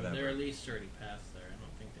 No, Whatever. they're at least already past there. I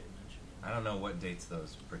don't think they mentioned it. I don't know what dates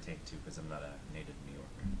those pertain to because I'm not a native New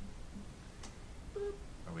Yorker.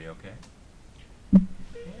 Are we okay?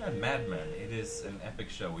 Yeah, Mad Men. It is an epic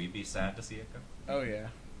show. Will you be sad to see it go? Oh yeah.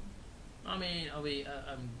 I mean,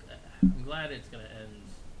 I'm glad it's gonna end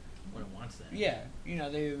when it wants to end. Yeah, you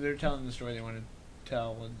know they're telling the story they want to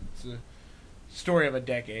tell, and it's a story of a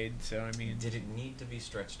decade. So I mean, Did it need to be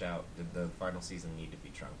stretched out? Did the final season need to be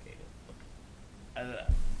truncated?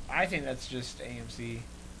 I think that's just AMC.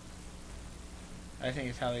 I think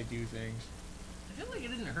it's how they do things. I feel like it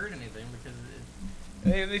didn't hurt anything because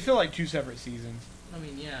They feel like two separate seasons. I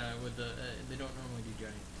mean, yeah, with the they don't normally do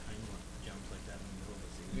giant time jumps like that in the middle of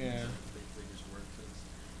the season. Yeah. So it basically just works as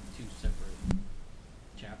two separate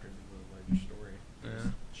chapters of a larger story.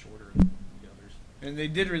 Yeah. Just shorter than the others. And they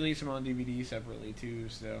did release them on DVD separately too,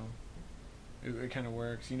 so it kind of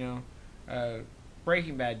works. You know,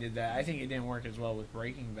 Breaking Bad did that. I think it didn't work as well with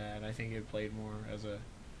Breaking Bad. I think it played more as a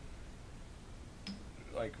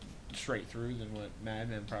like straight through than what Mad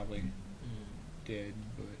Men probably did.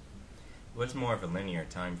 But What's more of a linear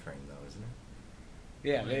time frame, though, isn't it?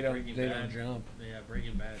 yeah, Like they don't Breaking don't jump. Yeah,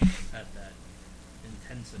 Breaking Bad just had that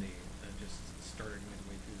intensity that just started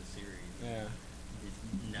midway through the series. Yeah,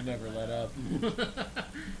 It never let up.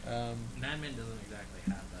 Mad Men doesn't exactly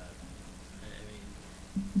have that. I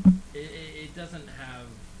mean, it doesn't have.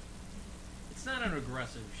 It's not an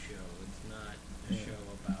aggressive show. It's not a show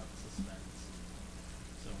about suspense.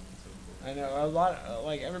 So on and so forth. I know a lot.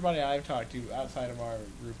 Like everybody I've talked to outside of our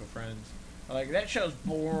group of friends, are like that show's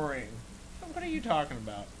boring. What are you talking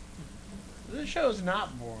about? This show's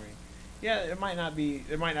not boring. Yeah, it might not be.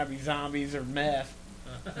 There might not be zombies or meth,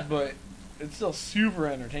 but it's still super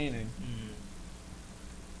entertaining.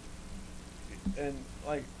 And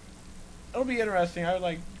like, it'll be interesting. I would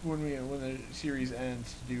like when the series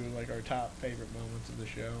ends to do like our top favorite moments of the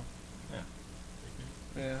show. Yeah.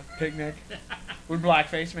 Yeah, picnic. Would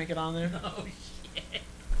Blackface make it on there? Oh shit!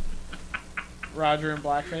 Roger and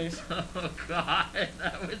Blackface. Oh god,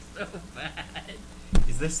 that was so bad.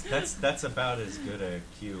 Is that's about as good a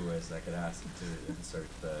cue as I could ask to insert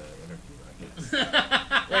the interview, I guess.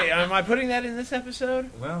 Wait, am I putting that in this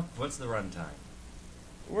episode? Well, what's the runtime?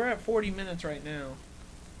 We're at 40 minutes right now.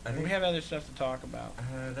 I think We have other stuff to talk about.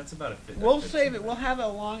 that's about a fit. We'll save it. We'll have a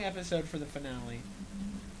long episode for the finale.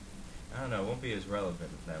 I don't know. It won't be as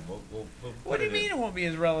relevant then. We'll What do you mean it won't be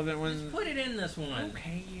as relevant Just when? put it in this one.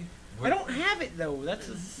 Okay. I don't have it though. That's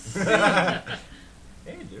a...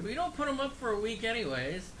 Yeah, you do. We don't put them up for a week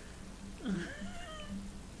anyways. So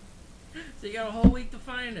you got a whole week to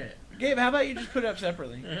find it. Gabe. How about you just put it up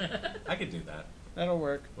separately? I could do that. That'll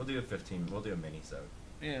work. We'll do a 15. We'll do a mini-sode.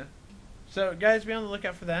 Yeah. So guys, be on the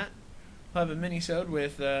lookout for that. We'll have a mini-sode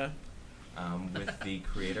with. With the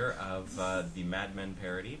creator of the Mad Men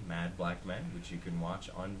parody, Mad Black Men, which you can watch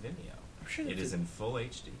on Vimeo. I'm sure It is in full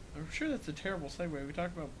HD. I'm sure that's a terrible segue. We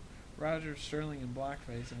talked about Roger Sterling in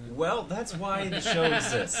blackface. And Well, that's why the show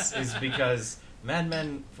exists, is because Mad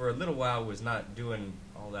Men for a little while was not doing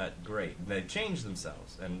all that great. They changed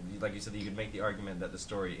themselves, and like you said, you could make the argument that the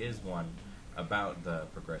story is one about the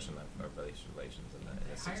progression of relations in the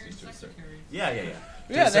 60s to a certain. Yeah. To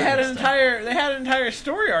yeah, a they had certain an entire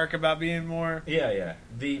story arc about being more. Yeah.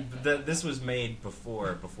 This was made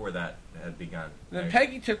before that had begun. Then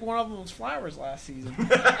Peggy took one of them's flowers last season.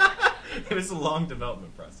 It was a long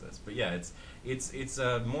development process, but yeah, it's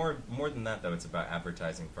more than that though. It's about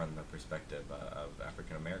advertising from the perspective of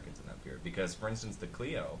African Americans in that period. Because, for instance, the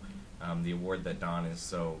Clio, the award that Don is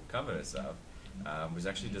so covetous of, was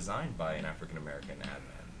actually designed by an African American ad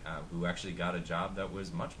man who actually got a job that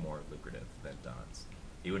was much more lucrative than Don's.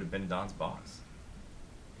 He would have been Don's boss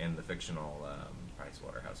in the fictional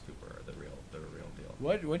PricewaterhouseCooper, the real deal.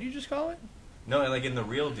 What did you just call it? No, like in the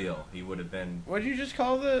real deal, he would have been. What did you just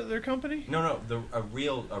call their company? No, a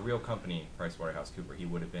real company, PricewaterhouseCooper. He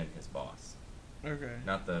would have been his boss. Okay.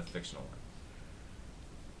 Not the fictional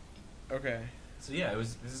one. Okay. So yeah,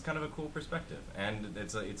 this is kind of a cool perspective, and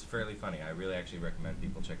it's fairly funny. I really actually recommend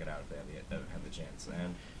people check it out if they have the chance,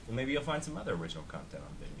 and maybe you'll find some other original content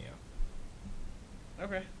on Vimeo.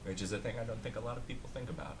 Okay. Which is a thing I don't think a lot of people think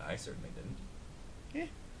about. I certainly didn't. Yeah.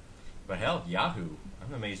 But hell, Yahoo!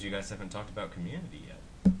 I'm amazed you guys haven't talked about Community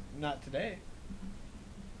yet. Not today.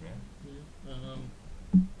 Yeah.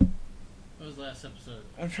 What was the last episode?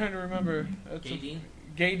 I'm trying to remember. Gay Dean?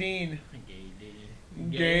 Gay Dean.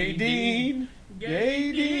 Gay Dean.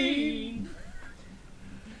 Gay Dean.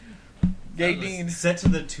 Gay Dean. Set to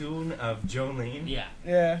the tune of Jolene. Yeah.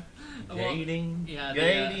 Yeah. Gating, Yeah,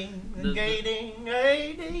 gating.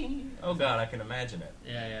 Oh God, I can imagine it.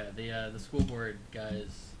 Yeah. The school board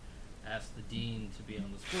guys asked the dean to be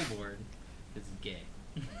on the school board because he's gay.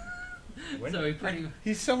 When- So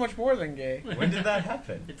He's so much more than gay. When did that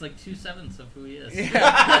happen? It's like 2/7 of who he is.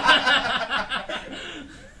 Yeah.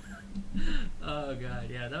 Oh God,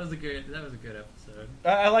 yeah, that was a good episode.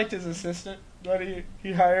 I liked his assistant that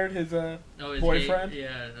he hired, his His boyfriend.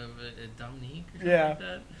 Dominique. Or something Yeah. Like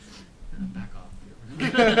that. Back off.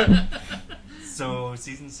 So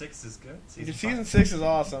season 6 is good. Season 6 is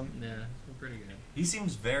awesome. Yeah, it's pretty good. He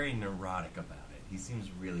seems very neurotic about it. He seems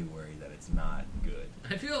really worried that it's not good.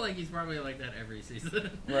 I feel like he's probably like that every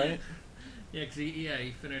season. Right? Yeah, because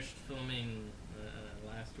he finished filming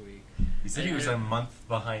last week. He said he was a month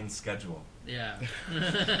behind schedule. Yeah.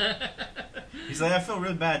 He's like, I feel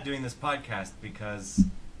really bad doing this podcast because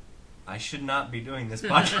I should not be doing this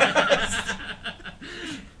podcast.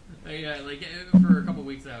 Yeah, like for a couple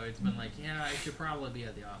weeks now, it's been like, yeah, I should probably be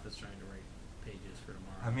at the office trying to write pages for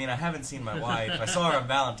tomorrow. I mean, I haven't seen my wife. I saw her on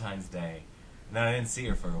Valentine's Day, and then I didn't see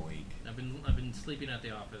her for a week. I've been sleeping at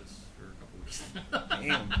the office for a couple weeks.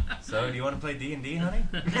 Damn. So, do you want to play D&D, honey?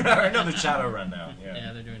 Or no, the Shadowrun now.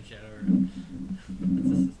 Yeah, they're doing Shadowrun.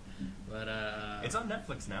 But it's on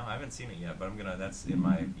Netflix now. I haven't seen it yet, but that's in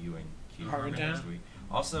my viewing queue for Harmontown? next week.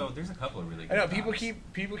 Also, there's a couple of really good I know people docs.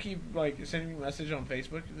 keep like sending me messages on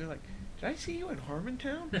Facebook. They're like, "Did I see you in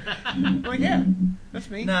Harmontown?" I'm like, "Yeah, that's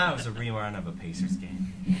me." Nah, it was a rerun of a Pacers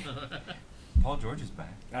game. Paul George is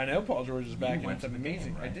back. I know Paul George is back, and went it's to the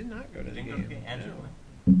amazing. game, right? I did not go to You the didn't game. go to the game? Andrew No.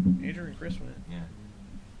 went. Andrew and Chris went. Yeah.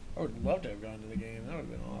 I would love to have gone to the game. That would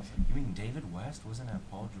have been awesome. You mean David West wasn't at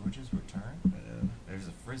Paul George's return? I know. There's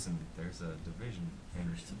a division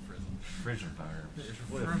in Frisian Fire.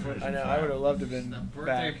 I know. I would have loved to have The been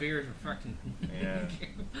birthday back. beers were fucking.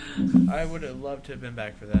 Yeah. I would have loved to have been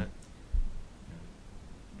back for that.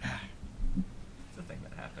 It's a thing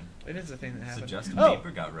that happened. It is a thing that So happened. Justin Oh!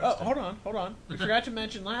 Bieber got Oh, roasted. hold on. We forgot to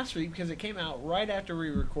mention last week because it came out right after we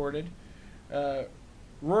recorded.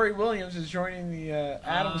 Rory Williams is joining the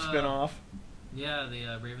Adam spinoff. Yeah,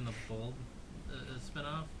 the Raven the Bold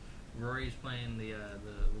spinoff. Rory's playing the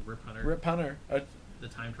Rip Hunter, Rip Hunter, the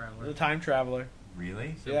time traveler. the time traveler.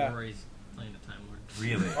 Really? So Yeah. Rory's playing the time lord.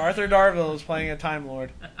 Really? Arthur Darvill is playing a Time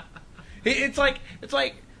Lord. It's like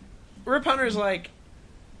Rip Hunter's like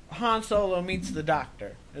Han Solo meets the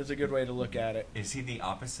Doctor. Is a good way to look at it. Is he the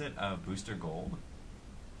opposite of Booster Gold?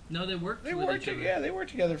 No, they work. They with work each other. yeah, they work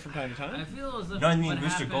together from time to I time. feel as if No, I mean what Booster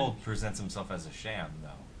happened- Gold presents himself as a sham,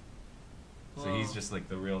 though. So Well, he's just like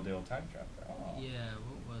the real deal time traveler. Oh. Yeah,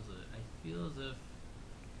 what was it? I feel as if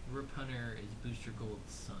Rip Hunter is Booster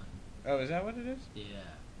Gold's son. Oh, is that what it is? Yeah,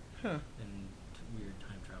 Huh. in weird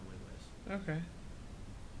time traveling ways. Okay.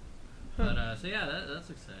 But so yeah, that's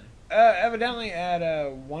exciting. Evidently at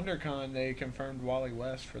WonderCon they confirmed Wally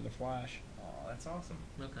West for the Flash. Oh, that's awesome.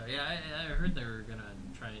 Okay, yeah, I heard they were gonna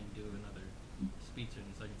try and do another speech in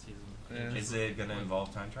the second season. Yeah. Is it going to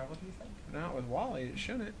involve time travel, do you think? Not with Wally, it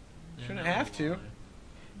shouldn't. Yeah, Shouldn't not have to. Wally.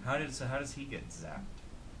 How does he get zapped?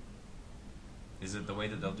 Is it the way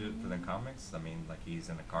that they'll do it for the comics? I mean, like he's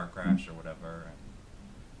in a car crash or whatever,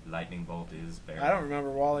 and lightning bolt is Barry. I don't remember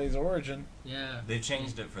Wally's origin. Yeah. They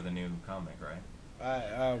changed it for the new comic,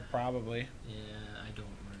 right? Probably. Yeah, I don't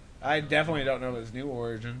remember. I definitely don't know his new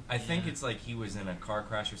origin. I think Yeah. it's like he was in a car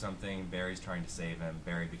crash or something. Barry's trying to save him.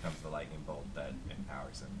 Barry becomes the lightning bolt that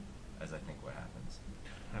empowers him, as I think what happens.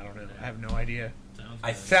 I don't know. I have no idea. Sounds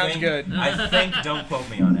I good. Sounds think, good. I think. Don't quote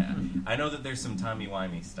me on it. I know that there's some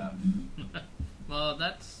timey-wimey stuff. Well,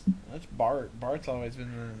 that's That's Bart. Bart's always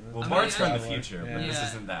been the Well, I Bart's mean, from the I- future, but Yeah. this Yeah.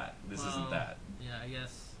 isn't that. This isn't that. Yeah, I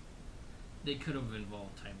guess they could have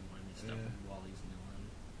involved timey-wimey stuff Yeah. with Wally's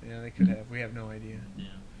new Yeah, they could have. We have no idea. one. Yeah.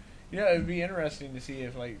 You know, it'd be interesting to see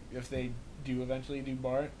if they do eventually do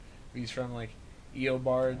Bart. If he's from like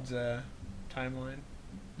Eobard's timeline,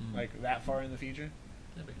 Mm. like that far in the future.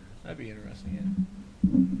 That'd be interesting. That'd be interesting.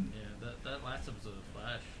 Yeah, that last episode of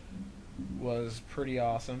Flash Yeah, was pretty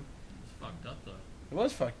awesome. was fucked up though. It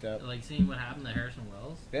was fucked up. Like seeing what happened to Harrison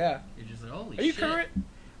Wells, Yeah. you're just like, holy Are you shit. current?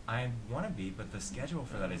 I want to be, but the schedule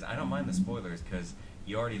for that is I don't mind the spoilers because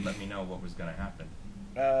you already let me know what was going to happen.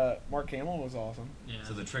 Mark Hamill was awesome. Yeah.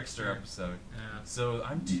 So the Trickster episode. Yeah. So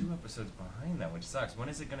I'm 2 episodes behind that, which sucks. When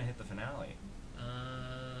is it going to hit the finale?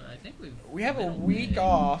 I think We have a middle week May.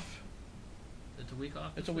 off. It's a week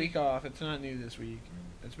off. It's this a week off. It's not new this week.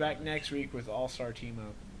 It's back next week with All Star Team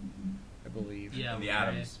Up, I believe. Yeah. And the right.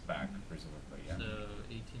 Adams back, presumably. Yeah. So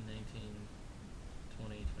 18, 19, 20,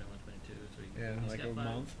 21, 22. So you Yeah, he's like got a 5.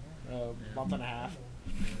 month, Yeah. month and a half.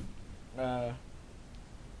 Yeah.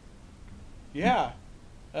 Yeah,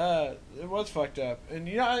 it was fucked up, and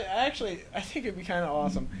you know, I think it'd be kind of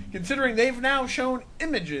awesome considering they've now shown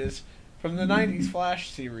images from the '90s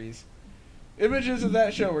Flash series. Images of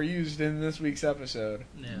that show were used in this week's episode.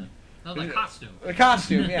 Yeah. No, the costume. The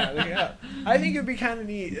costume, yeah. I think it'd be kind of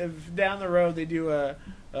neat if down the road they do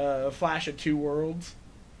a Flash of Two Worlds.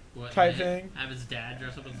 What, type have- thing. Have his dad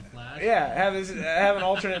dress up as the Flash. Yeah, have an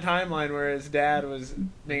alternate timeline where his dad was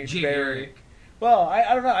named Jay Barry. Garrick. Well,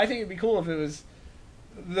 I don't know. I think it'd be cool if it was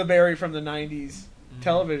the Barry from the '90s Mhm.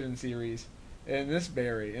 television series and this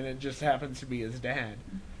Barry, and it just happens to be his dad.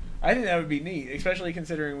 I think that would be neat, especially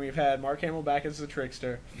considering we've had Mark Hamill back as the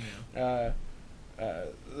Trickster, Yeah.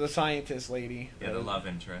 the scientist lady. Yeah, the love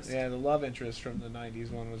interest. Yeah, the love interest from the '90s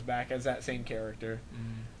one was back as that same character.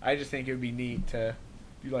 Mhm. I just think it would be neat to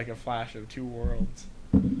do like a Flash of Two Worlds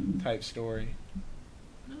type story.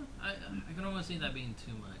 No, I can almost see that being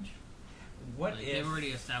too much. What Like, if... they've already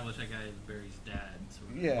established that guy as Barry's dad. So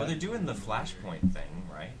Yeah. Well, they're doing the Flashpoint thing,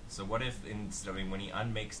 right? So what if, when he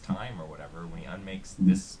unmakes time or whatever, when he unmakes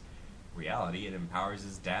this reality, it empowers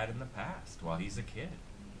his dad in the past while he's a kid?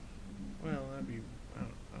 Well, that'd be.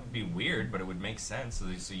 It'd be weird, but it would make sense. So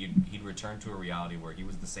he'd return to a reality where he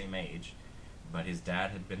was the same age, but his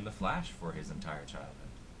dad had been the Flash for his entire childhood.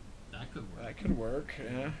 that could work. That could work.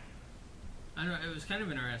 Yeah. I don't know. It was kind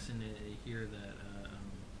of interesting to hear that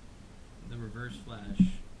the Reverse Flash.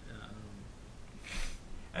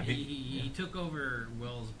 I He, think, he took over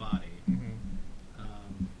Will's body,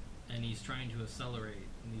 and he's trying to accelerate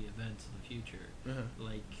the events of the future.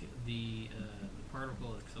 Like the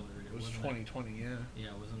particle accelerator It was wasn't 2020. Yeah. Yeah,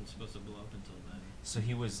 it wasn't supposed to blow up until then. so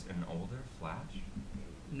he was an older Flash?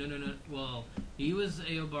 No. Well, he was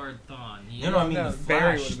Eobard Thawne. He No, I mean No, the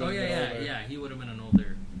Barry Flash. would've been Oh yeah, an yeah, older. yeah. He would have been an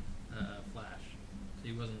older Flash. So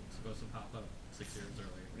he wasn't supposed to pop up 6 years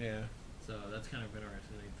earlier. Yeah. So that's kind of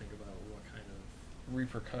interesting to think about what kind of.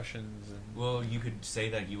 Repercussions and. Well, you could say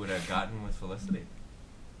that he would have gotten with Felicity.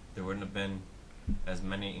 There wouldn't have been as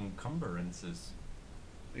many encumbrances.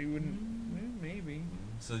 You wouldn't. Maybe.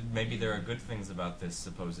 So maybe there are good things about this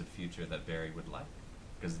supposed future that Barry would like.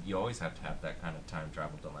 Because you always have to have that kind of time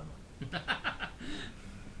travel dilemma.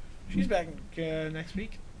 She's back next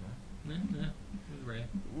week. Yeah, right.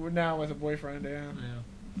 We're now with a boyfriend. Yeah. Yeah.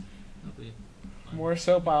 That'll be fun. More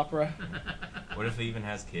soap opera. What if he even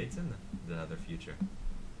has kids in the other future?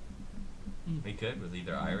 He could with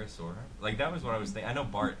either Iris or her. Like that was what I was thinking. I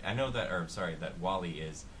know that Wally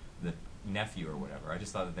is the nephew or whatever. I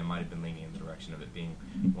just thought that they might have been leaning in the direction of it being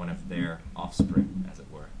one of their offspring, as it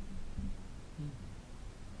were.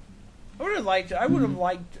 I would have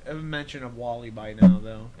liked a mention of Wally by now,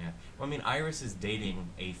 though. Yeah. Well, I mean, Iris is dating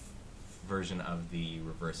a version of the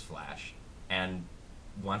Reverse Flash, and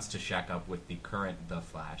wants to shack up with the current The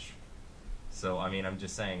Flash. So, I mean, I'm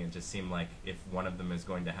just saying, it just seemed like if one of them is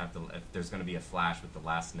going to have if there's going to be a Flash with the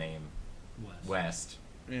last name West,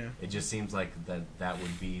 Yeah. it just seems like that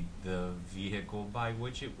would be the vehicle by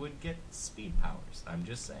which it would get speed powers. I'm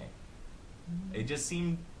just saying. It just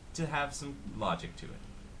seemed to have some logic to it.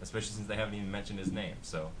 especially since they haven't even mentioned his name.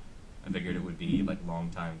 So I figured it would be like long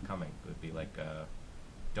time coming. It would be like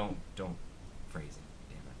don't phrase it,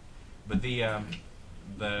 damn it. But the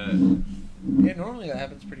Yeah, normally that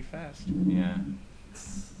happens pretty fast. yeah.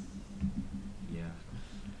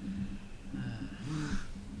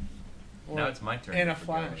 Or Now it's my turn. in to a forget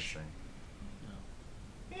what I was flash.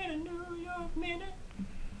 saying. In a New York minute.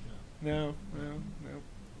 No.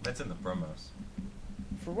 That's in the promos.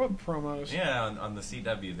 For what promos? Yeah, on the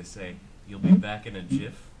CW they say, you'll be back in a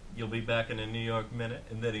jiff, you'll be back in a New York minute,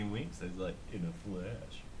 and then he winks, it's like, in a flash.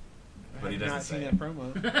 But he I have doesn't not say seen it. that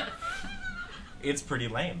promo. It's pretty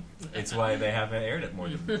lame. It's why they haven't aired it more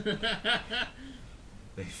than...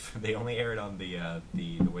 They only air it on the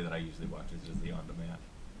way that I usually watch, is just the on-demand.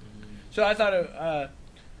 So I thought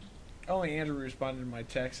only Andrew responded to my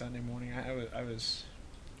text Sunday morning. I was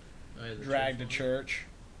dragged to church.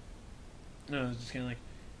 No, I was just kind of like,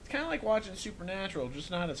 it's kind of like watching Supernatural,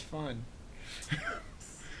 just not as fun.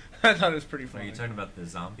 I thought it was pretty Are funny. you talking about the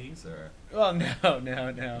zombies, or...? Well,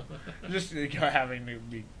 no. Just having to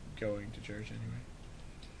be going to church anyway.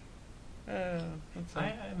 That's all.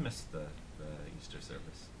 I missed the Easter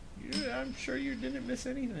service. I'm sure you didn't miss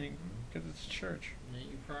anything because it's church. Yeah,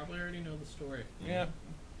 you probably already know the story. Yeah.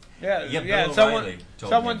 Bill Someone O'Reilly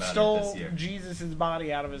told me someone about it stole this year. Jesus'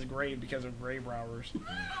 body out of his grave because of grave robbers.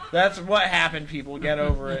 That's what happened. People, get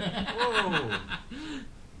over it. Whoa!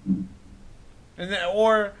 And then,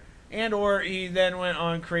 or he then went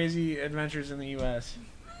on crazy adventures in the U.S.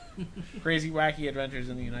 Crazy wacky adventures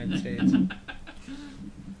in the United States.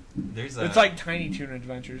 It's like Tiny Toon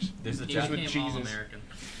Adventures. There's a He Just chap- with became Jesus. All-American.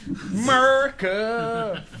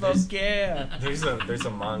 America, fuck yeah! there's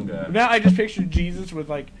a manga. Now I just pictured Jesus with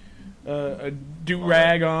like a do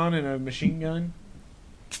rag on and a machine gun.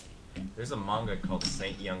 There's a manga called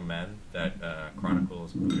Saint Young Men that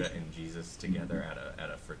chronicles Buddha and Jesus together at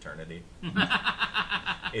a fraternity.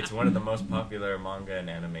 It's one of the most popular manga and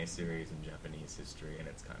anime series in Japanese history, and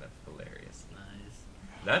it's kind of hilarious. Nice.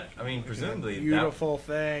 That, I mean, presumably Beautiful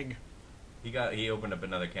thing. he opened up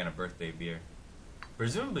another can of birthday beer.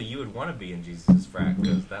 Presumably you would want to be in Jesus' frat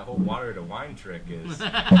because that whole water to wine trick is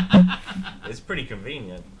it's pretty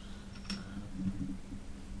convenient.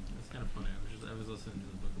 It's kind of funny. I was listening to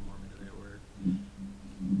the Book of Mormon today,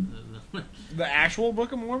 where The actual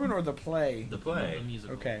Book of Mormon or the play? The play. the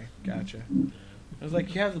musical. Okay, gotcha. Yeah. I was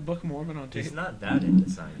like, you have the Book of Mormon on tape. He's not that into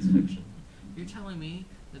science fiction. You're telling me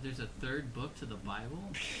that there's a third book to the Bible,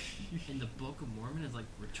 and the Book of Mormon is like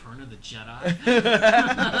Return of the Jedi?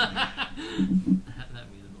 that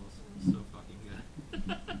musical is so fucking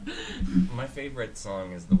good. My favorite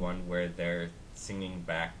song is the one where they're singing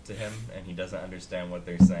back to him and he doesn't understand what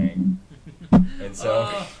they're saying. And so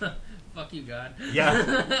fuck you, God. yeah,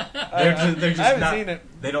 they're just I haven't not, seen it.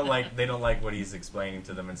 They don't like what he's explaining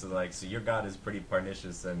to them, and so so your God is pretty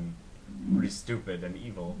pernicious and pretty stupid and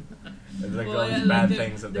evil. And like all these bad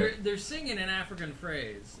things that they're singing an African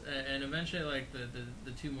phrase, and eventually, like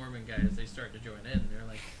the two Mormon guys, they start to join in. They're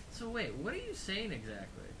like, "So wait, what are you saying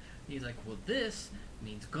exactly?" And he's like, "Well, this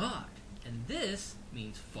means God, and this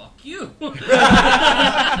means fuck you."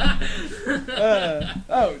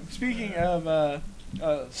 Speaking of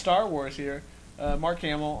Star Wars here, Mark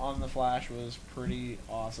Hamill on The Flash was pretty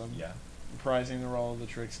awesome. yeah. Reprising the role of the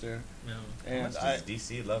trickster. No. How And much does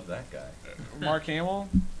DC love that guy? Mark Hamill,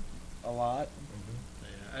 a lot.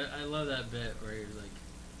 Yeah, I love that bit where he's like,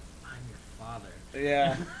 "I'm your father."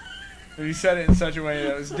 Yeah. But he said it in such a way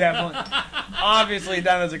that was definitely, obviously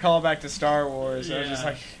done as a callback to Star Wars. So I was just Yeah.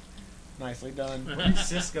 like, nicely done. When is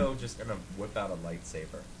Cisco just gonna whip out a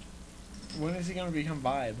lightsaber? When is he going to become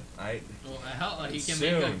Vibe? Well, hell, he can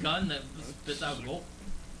Soon. make a gun that spits out gold.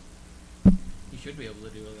 He should be able to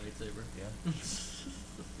do a lightsaber. Yeah.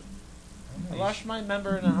 I lost my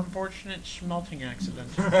member in an unfortunate smelting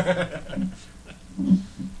accident.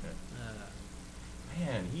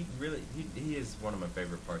 Man, he is one of my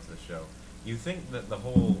favorite parts of the show. You think that the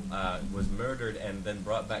whole was murdered and then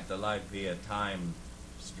brought back to life via time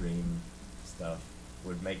stream stuff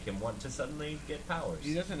would make him want to suddenly get powers.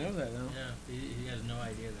 He doesn't know that, though. Yeah, he has no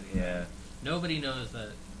idea that he Yeah. died. Nobody knows that.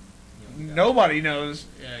 He died. Nobody knows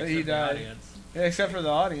Yeah, that he except the died. audience. Yeah, except for the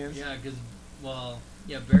audience. Yeah, because,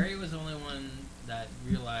 Barry was the only one that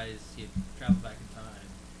realized he had traveled back in time,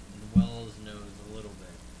 and Wells knows a little bit,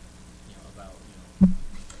 about,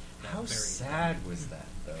 that How Barry sad died. was that,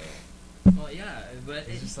 though? Well, yeah, but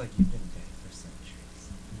It's it, just like, you've been dead for centuries.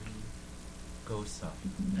 Go suck.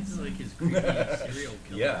 that's like his creepy serial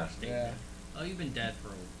killer Yeah. statement. Oh, you've been dead for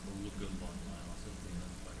a good long while, so it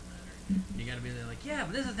doesn't fucking matter. You gotta be there like, yeah,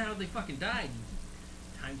 but this is how they fucking died, you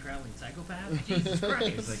time traveling psychopath? Jesus Christ!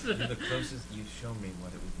 He's like, you're the closest you've shown me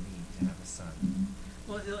what it would mean to have a son.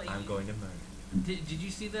 Well, like, I'm going to murder. Did you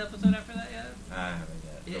see the episode after that yet? I haven't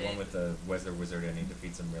yet. The Yeah, one with the wizard and he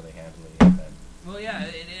defeats him really handily. And then Well, yeah,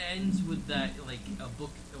 it ends with that, like, a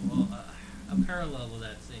book, well, a parallel to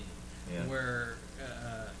that scene, Yeah. where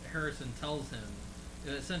Harrison tells him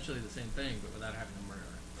essentially the same thing, but without having to murder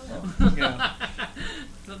him. Yeah.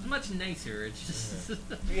 So it's much nicer. It's just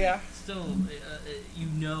Yeah. still, you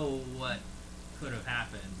know what could have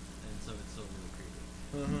happened, and so it's still really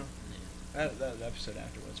creepy. Uh-huh. Yeah. That episode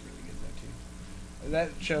after was really good though too. That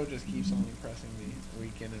show just keeps on impressing me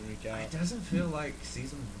week in and week out. it doesn't feel like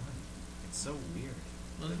season 1. It's so weird.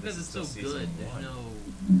 Well, that because this it's is so still good, season there's 1.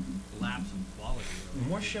 no lapse in quality. Really.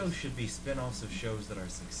 More shows should be spin-offs of shows that are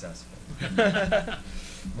successful.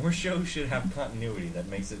 More shows should have continuity that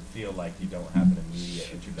makes it feel like you don't have an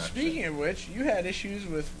immediate introduction. Speaking of which, you had issues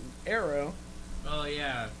with Arrow. Oh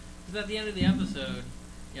yeah, because at the end of the episode,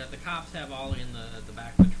 the cops have Ollie in the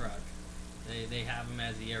back of the truck. They have him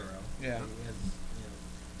as the Arrow. Yeah.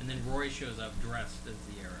 And then Roy shows up dressed as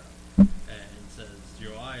the Arrow and says,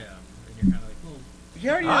 "Joe, I am," and you're kind of like, "Well, You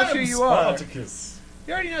already know who you are.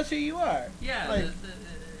 You already know who you are. yeah." Like-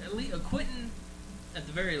 At least Quentin, at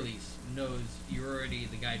the very least, knows you're already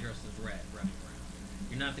the guy dressed as red running around.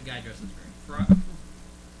 You're not the guy dressed as green.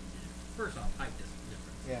 First off, height is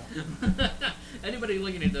different. Yeah. Anybody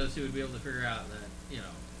looking at those two would be able to figure out that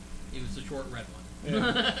he was the short red one.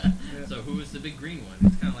 Yeah. So who was the big green one?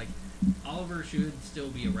 It's kind of like Oliver should still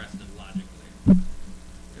be arrested logically.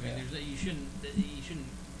 I mean, you shouldn't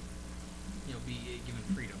be given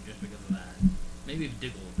freedom just because of that. Maybe if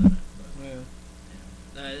Diggle had done it, but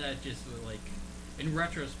Yeah. that just in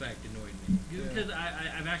retrospect annoyed me Yeah. because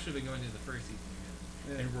I've actually been going through the first season again,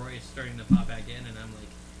 Yeah. and Roy is starting to pop back in, and I'm like,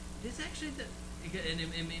 this actually and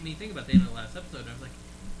it made me think about the end of the last episode. And I was like,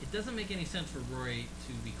 it doesn't make any sense for Roy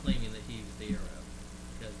to be claiming that he's the Arrow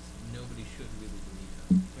because nobody should really believe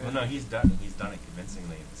him. Well, no, he's done it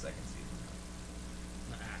convincingly in the second season.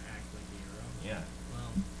 Act like the Arrow. Yeah,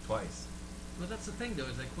 Well, twice. that's the thing though,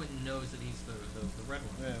 is that Quentin knows that he's the red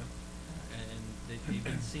one. Yeah. And they've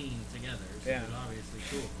been seen together, so Yeah. there's obviously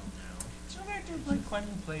two of them now. Did you actor like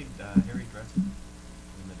Quentin played Harry Dresden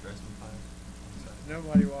in the Dresden Files?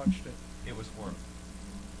 Nobody watched it. It was horrible.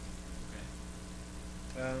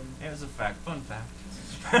 Okay. It was a fun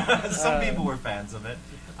fact. Some people were fans of it.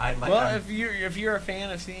 If you're a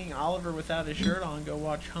fan of seeing Oliver without his shirt on, go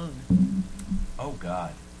watch Hung. Oh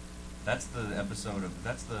God, that's the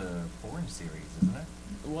porn series, isn't it?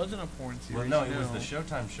 It wasn't a porn series. Well, no, it was the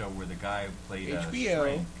Showtime show where the guy played HBO.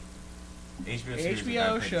 Shrink. HBO series, the guy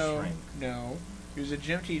HBO played show. Shrink. No, he was a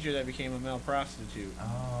gym teacher that became a male prostitute,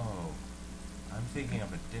 Oh, I'm thinking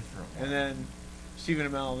of a different one. and then Stephen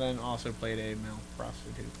Amell then also played a male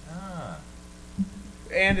prostitute, Ah,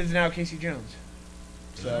 and is now Casey Jones.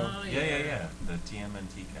 So Oh, yeah. The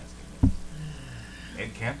TMNT casting.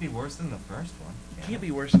 It can't be worse than the first one. it can't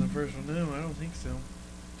be worse than the first one. No, I don't think so.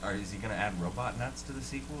 Or is he gonna add robot nuts to the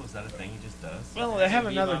sequel? Is that a thing he just does? Well, they have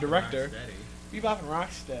Bebop another and director. Rocksteady. Bebop and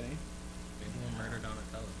Rocksteady. Maybe we'll murder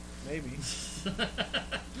Donatello. Maybe.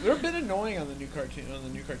 They're a bit annoying on the new cartoon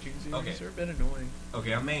series. Okay. They're a bit annoying.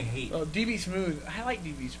 Okay, I may hate. Oh, DB Smooth. I like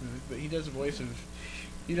DB Smooth, but he does a voice of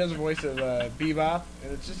Bebop,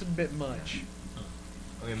 and it's just a bit much.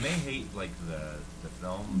 Okay, I may hate like the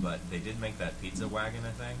film, but they did make that pizza wagon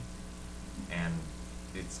a thing, and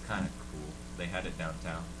it's kind of cool. They had it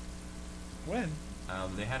downtown. When?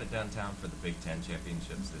 They had it downtown for the Big Ten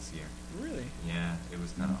championships this year. Really? Yeah, it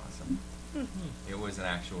was kind of awesome. Hmm. It was an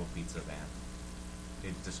actual pizza van.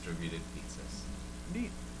 It distributed pizzas.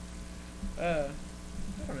 Neat. I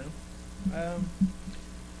don't know.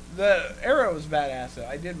 The Arrow was badass though.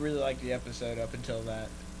 I did really like the episode up until that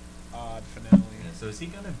odd finale. Yeah, so is he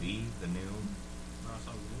gonna be the new? Ross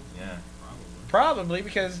al Ghul? Yeah. Probably. Probably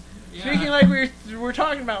because Yeah. speaking like we were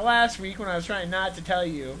talking about last week when I was trying not to tell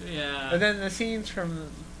you, Yeah. but then the scenes from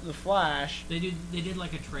the Flash. They did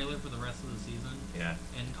like a trailer for the rest of the season, Yeah.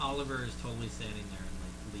 and Oliver is totally standing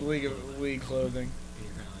there in like League clothing. And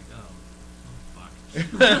you're kind of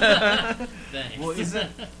like, oh fuck. Thanks. Well, isn't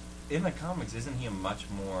in the comics? Isn't he a much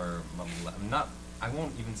more not? I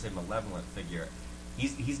won't even say malevolent figure.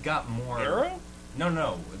 He's got more. Arrow?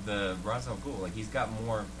 No, the Ra's al Ghul. Like he's got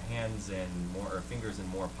more hands and more fingers and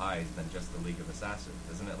more pies than just the League of Assassins.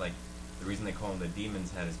 Isn't it like the reason they call him the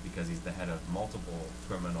Demon's Head is because he's the head of multiple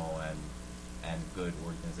criminal and good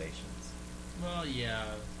organizations. Well, yeah.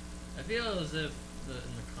 I feel as if in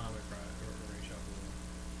the comic, Ra's al Ghul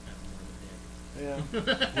had more of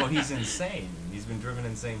a dick. Yeah. Well, he's insane. He's been driven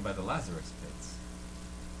insane by the Lazarus pits.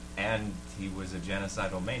 And he was a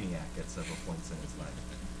genocidal maniac at several points in his life.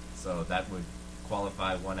 So that would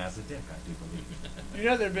qualify one as a dick, I do believe. You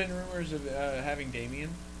know, there have been rumors of having Damien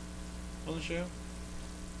on the show.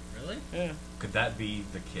 Really? Yeah. Could that be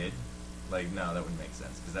the kid? Like, no, that wouldn't make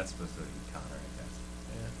sense, because that's supposed to be Connor, I guess.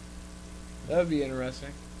 Yeah. That would be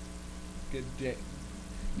interesting. Get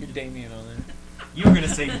Damien on there. You were going to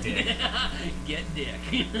say dick. Get dick.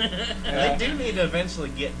 They do need to eventually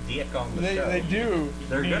get dick on the show. They do.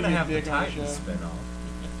 They're going to have the Dick on Titans show. spin-off.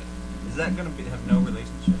 Is that going to have no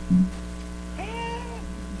relationship?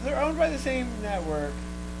 They're owned by the same network.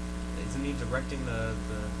 Isn't he directing the...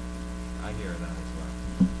 I hear that as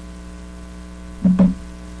well.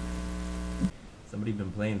 Somebody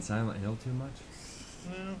been playing Silent Hill too much?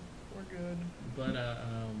 No, we're good. But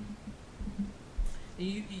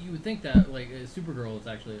you would think that like Supergirl is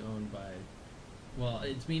actually owned by, well,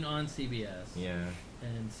 it's being on CBS. Yeah.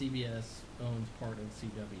 And CBS owns part of CW.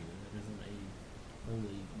 It isn't a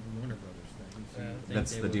wholly Warner Brothers thing. So you'd think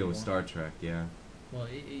That's they the would deal with want- Star Trek, yeah. Well,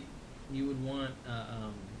 you would want.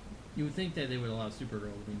 You would think that they would allow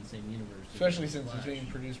Supergirl to be in the same universe. as Especially since Flash. it's being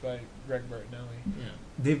produced by Greg Bertinelli. Yeah.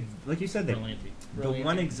 They've, like you said, Berlanti. the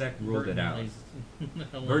one exec ruled it out.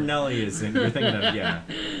 Bertinelli's- Bertinelli is in, you're thinking of, yeah.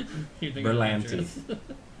 You're thinking of Berlanti. actress.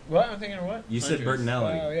 What? I'm thinking of what? You said Huntress.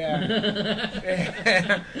 Bertinelli. Oh,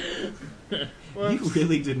 yeah. Well, You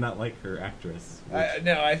really did not like her actress.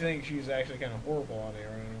 no, I think she's actually kind of horrible on here,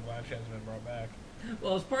 and I'm glad she hasn't been brought back.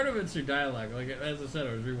 Well, as part of it's her dialogue. Like as I said,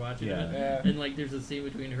 I was rewatching Yeah. it, Yeah. and like there's a scene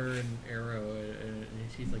between her and Arrow, and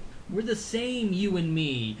she's like, "We're the same, you and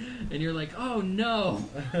me," and you're like, "Oh no,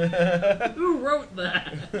 who wrote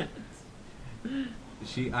that?"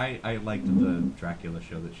 I liked the Dracula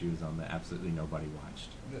show that she was on that absolutely nobody watched.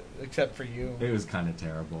 Except for you. It was kind of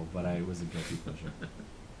terrible, but it was a guilty pleasure.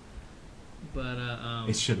 But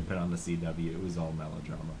It should have been on the CW. It was all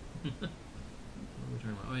melodrama. what are we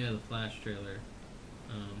talking about? Oh yeah, the Flash trailer.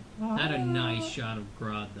 Had a nice shot of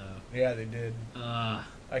Grodd though. Yeah, they did. Uh,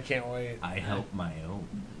 I can't wait. I help my own.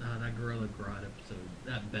 that Gorilla Grodd episode.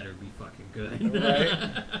 That better be fucking good.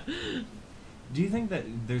 Right? Do you think that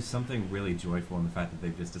there's something really joyful in the fact that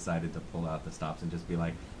they've just decided to pull out the stops and just be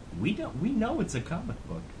like, we know it's a comic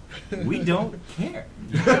book. We don't care.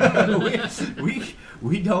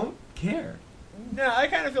 we don't care. No, I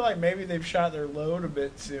kind of feel like maybe they've shot their load a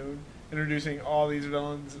bit soon, introducing all these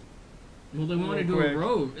villains. Well, they want to Real do quick. a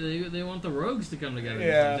rogue. They want the rogues to come together.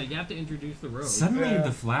 Yeah. They have to introduce the rogues. Suddenly, Yeah.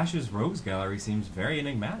 the Flash's Rogues Gallery seems very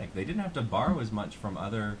enigmatic. They didn't have to borrow as much from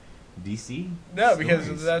other DC. No, because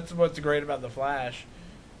stories. that's what's great about the Flash.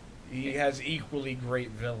 He has equally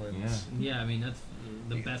great villains. Yeah, I mean that's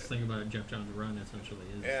the best thing about Jeff John's run. Essentially,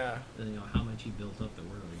 is Yeah. how much he built up the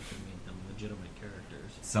world to make them legitimate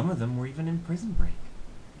characters. Some of them were even in Prison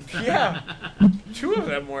Break. Yeah. Two of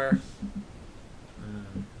them were.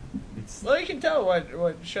 It's Well, you can tell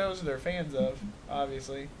what shows they're fans of,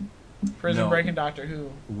 obviously. Prison No. Break and Doctor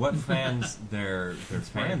Who. what fans their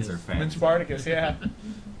fans are fans. And of. Spartacus, yeah.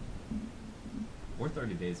 Or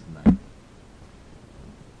 30 Days of Night.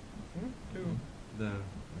 Who?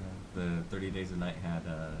 The 30 Days of Night had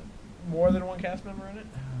More than one cast member in it?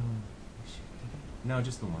 no,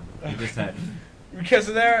 just the one. They just had Because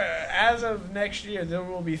there, as of next year, there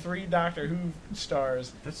will be 3 Doctor Who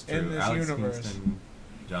stars that's true. in this Alex universe. Kingston,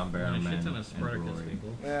 John Yeah, a Barrowman, shit ton of and Spartacus Rory.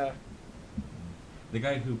 people. Yeah. The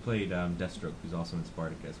guy who played Deathstroke, who's also in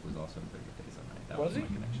Spartacus, was also in 30 Days of Night. That Was was he? my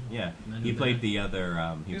connection. Yeah, I he knew played that. the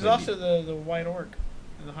other. He was played also the White Orc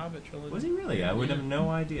in the Hobbit trilogy. Was he really? I would have no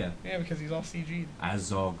idea. Yeah, because he's all CG'd.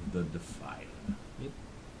 Azog the Defiler. Yep.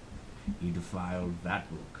 He defiled that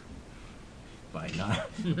book by not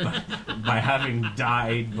by having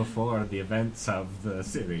died before the events of the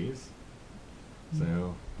series.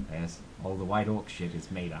 So, yes, all the White Orc shit is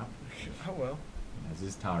made up, Oh well. as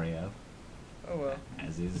is Tario, Oh well.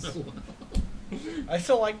 as is. I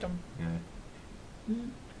still liked him. Yeah.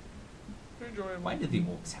 They're enjoyable. Why do the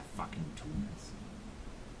orcs have fucking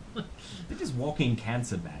tumors? They're just walking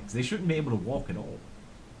cancer bags. They shouldn't be able to walk at all.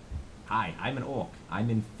 Hi, I'm an orc. I'm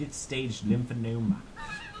in 5th stage lymphoma.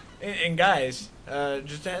 And guys,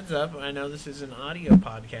 just a heads up, I know this is an audio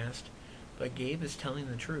podcast, but Gabe is telling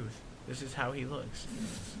the truth. This is how he looks.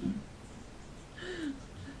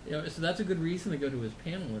 So that's a good reason to go to his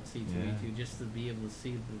panel at C2E2, Yeah. just to be able to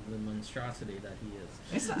see the monstrosity that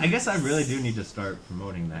he is. I guess I really do need to start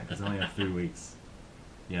promoting that because I only have 3 weeks.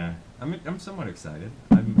 Yeah, I'm somewhat excited.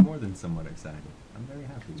 I'm more than somewhat excited. I'm very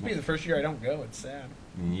happy. It's be the first year I don't go. It's sad.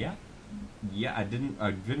 Yeah, I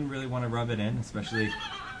didn't really want to rub it in, especially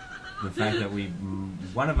the fact that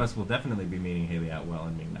one of us will definitely be meeting Haley Atwell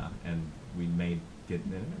and Ming-Na, and we may get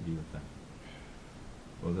an interview with them.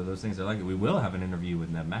 both of those things are likely. We will have an interview with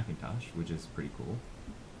Neb McIntosh, which is pretty cool.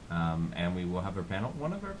 And we will have our panel.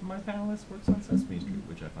 One of my panelists works on Sesame Street,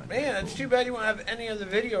 which I find Man, pretty it's cool. too bad you won't have any of the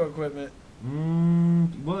video equipment.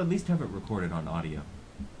 We'll at least have it recorded on audio.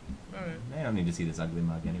 All right. I don't need to see this ugly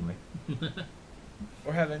mug anyway.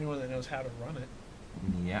 Or have anyone that knows how to run it.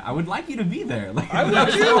 Yeah, I would like you to be there. Like, I would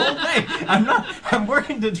that's too. the whole thing. I'm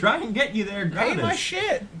working to try and get you there. Pay my Gratis.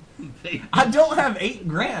 shit. I don't have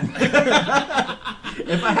 $8,000.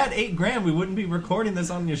 If I had $8,000, we wouldn't be recording this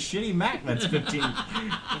on your shitty Mac. That's 15.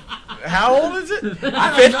 How old is it?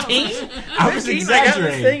 I don't know. 15? I was 15? I got this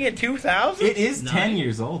exaggerating. thing in 2000? It is 10 9.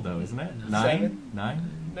 years old, though, isn't it? 9? 7.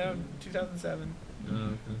 9? No, 2007. Oh,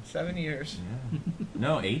 okay. 7 years. Yeah.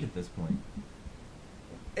 No, 8 at this point.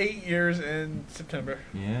 8 years in September.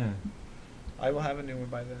 Yeah. I will have a new one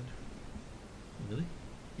by then. Really?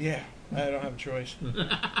 Yeah, I don't have a choice.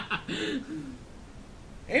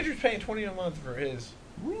 Andrew's paying $20 a month for his.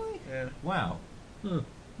 Really? Yeah, Wow. Huh.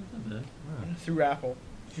 That's not bad. Huh. through Apple.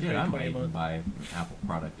 He's Shit, I paying might $20 a even month. buy an Apple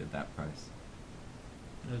product at that price.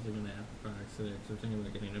 I was looking at Apple products today, so I was thinking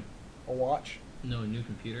about getting A watch. a new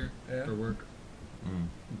computer Yeah. for work. Mm.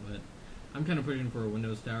 But I'm kind of pushing for a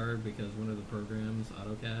Windows Tower because one of the programs,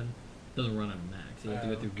 AutoCAD, doesn't run on a Mac. So you have to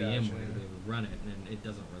Oh, go through gotcha. VMware to be able to run it, and it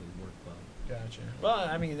doesn't really work well. Gotcha. Well,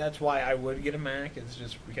 I mean, that's why I would get a Mac. It's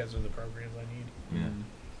just because of the programs I need. Yeah. Mm.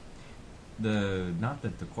 Not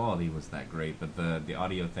that the quality was that great, but the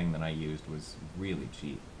audio thing that I used was really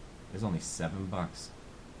cheap. It was only $7. I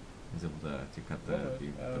was able to cut the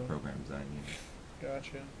Oh. programs I needed.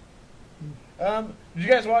 Gotcha. Did you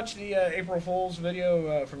guys watch the April Fool's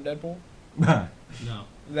video from Deadpool? No.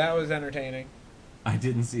 That was entertaining. I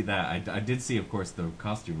didn't see that. I did see, of course, the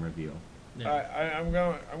costume reveal. Yeah. I'm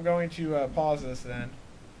going to pause this then.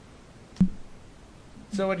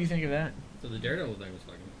 So, what do you think of that? So the Daredevil thing was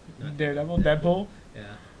fucking. Not Daredevil, Deadpool. Yeah.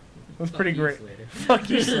 Was Fuck pretty you, great. Slater. Fuck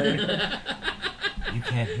you, Slater. You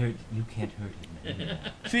can't hurt him anymore.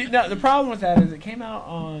 See, no, the problem with that is it came out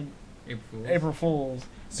on April Fool's. April Fool's.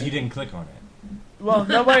 So you didn't click on it. Well,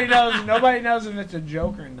 nobody knows. Nobody knows if it's a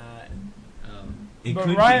joke or not. It But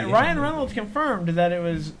could Ryan, be, yeah. Ryan Reynolds confirmed that it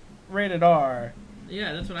was rated R.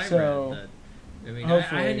 Yeah, that's what I So, read. I mean, I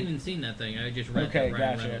hopefully- hadn't even seen that thing. I just read Okay, that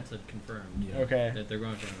Ryan gotcha. Reynolds had confirmed Okay, that they're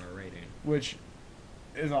going for an R rating. which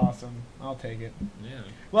is awesome. I'll take it. Yeah.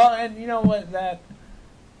 Well, and you know what that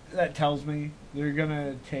tells me? They're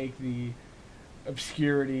gonna take the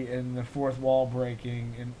obscurity and the fourth wall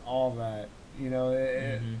breaking and all that. You know,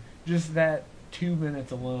 Mhm. just that 2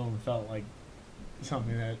 minutes alone felt like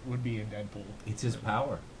something that would be in Deadpool. It's his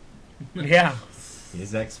power. Yeah.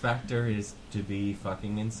 His X factor is to be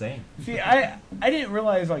fucking insane. See, I didn't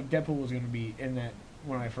realize like Deadpool was gonna be in that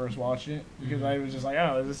when I first watched it because Mhm. I was just like,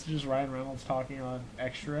 oh, is this just Ryan Reynolds talking on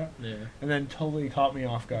extra? Yeah. And then totally caught me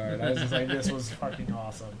off guard. I was just like, this was fucking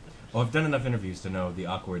awesome. Well, I've done enough interviews to know the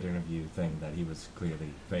awkward interview thing that he was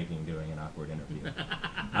clearly faking doing an awkward interview.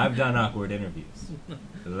 I've done awkward interviews.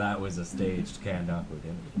 That was a staged, canned awkward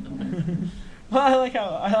interview. Well,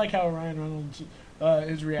 I like how Ryan Reynolds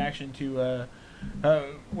his reaction to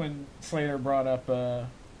when Slater brought up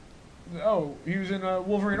oh, he was in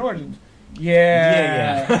Wolverine Origins.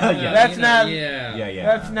 Yeah, Yeah, yeah. That's You know, not Yeah. Yeah.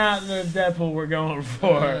 that's not the Deadpool we're going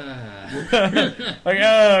for. Ah. Like,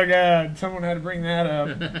 oh god, someone had to bring that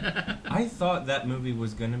up. I thought that movie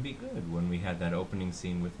was going to be good when we had that opening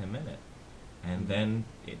scene with him in it. And then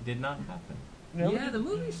it did not happen. Yeah, the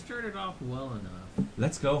movie started off well enough.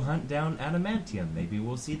 Let's go hunt down Adamantium. Maybe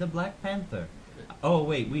we'll see the Black Panther. Oh,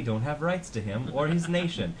 wait, we don't have rights to him or his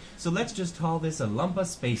nation. So let's just call this a lump of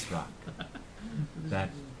space rock. That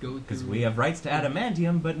Because we have rights to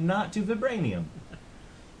adamantium, but not to vibranium.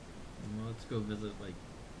 Well, let's go visit like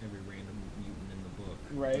every random mutant in the book.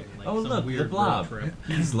 Right. Like, Oh, some look, the weird road Blob. trip.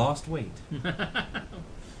 He's lost weight.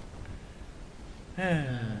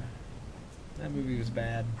 That movie was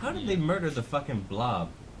bad. How did they murder the fucking Blob?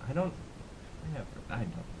 I don't.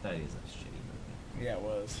 That is a shitty movie. Yeah, it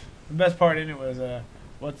was. The best part in it was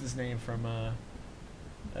what's his name from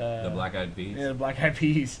The Black Eyed Peas. Yeah, the Black Eyed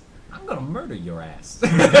Peas. I'm gonna murder your ass.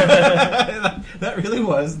 that really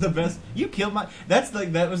was the best. You killed my. That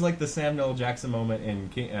was like the Samuel L. Jackson moment in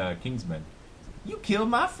Kingsman. You killed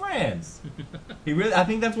my friends. I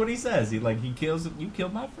think that's what he says. You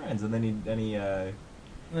killed my friends, and then he. And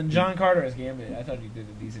then John Carter as Gambit. I thought he did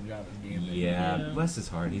a decent job as Gambit. Yeah, Yeah. bless his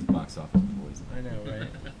heart. He's box office poison. I know, right?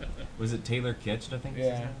 Was it Taylor Kitsch? I think.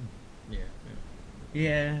 Yeah. Yeah.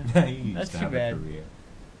 Yeah, He used That's to too have bad. a career.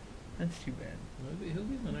 that's too bad. He'll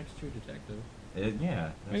be the next True Detective.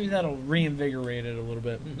 Yeah. Maybe that'll reinvigorate it a little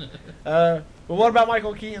bit. But what about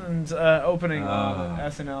Michael Keaton's opening on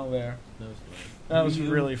SNL there? That was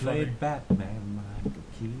really funny. You played Batman, Michael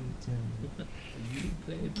Keaton. You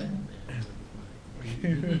played Batman.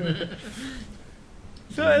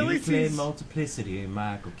 So at You least played he's... Multiplicity,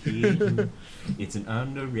 Michael Keaton. It's an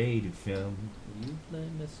underrated film. You play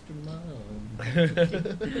Mr.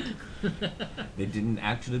 Mom. They didn't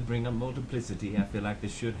actually bring up Multiplicity. I feel like they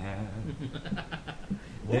should have.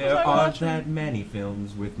 What was There I aren't watching? that many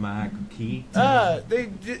films with Michael Keaton. They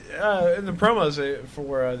did, in the promos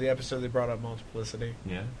for the episode they brought up Multiplicity.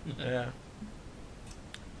 Yeah. Yeah.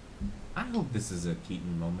 I hope this is a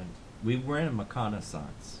Keaton moment. We're in a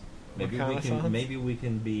reconnaissance. Reconnaissance? Maybe we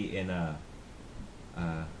can be in a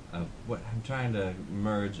what I'm trying to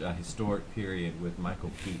merge a historic period with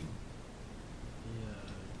Michael Keaton.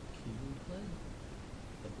 Keaton play?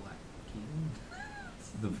 The Black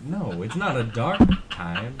Keaton? No, it's not a dark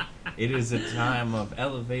time. It is a time of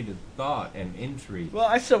elevated thought and intrigue. Well,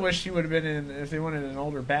 I still wish he would have been in. If they wanted an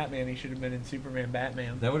older Batman, he should have been in Superman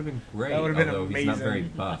Batman. That would have been great. That would have been although he's not amazing. very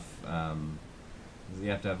buff. You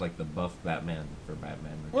have to have like the buff Batman for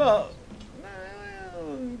Batman. Well,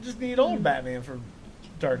 just need old Batman for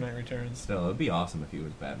Dark Knight Returns. Still, it would be awesome if he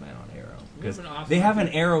was Batman on Arrow. Would've Because been awesome they have if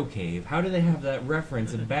an he- Arrow cave. How do they have that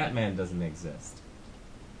reference and Batman doesn't exist?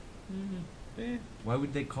 Eh. Why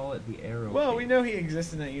would they call it the Arrow Well, cave? we know he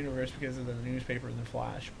exists in that universe because of the newspaper and the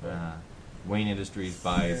Flash. But Wayne Industries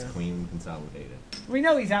buys Yeah. Queen Consolidated. we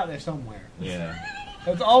know he's out there somewhere. Yeah.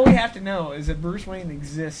 That's all we have to know is that Bruce Wayne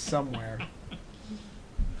exists somewhere.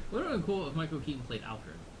 Would have been cool if Michael Keaton played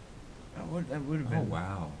Alfred That would have Oh, been.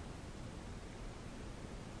 wow.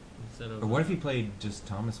 instead of. Or what if he played just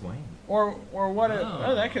Thomas Wayne? Or what if? Oh.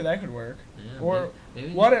 Oh, that could work. Yeah, Or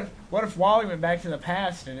maybe- what if Wally went back to the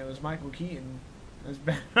past and it was Michael Keaton? As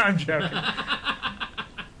I'm joking.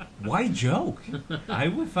 Why joke? I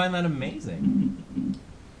would find that amazing.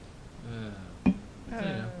 Yeah. Oh,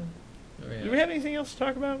 yeah. Do we have anything else to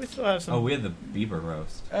talk about? We still have some. Oh, we had the Bieber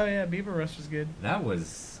roast. Oh yeah, Bieber roast was good. That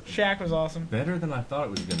was Shaq was awesome. better than I thought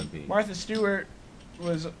it was going to be. Martha Stewart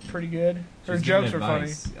was pretty good. Her She's jokes giving were funny.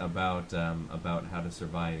 advice about how to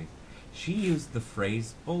survive. She used the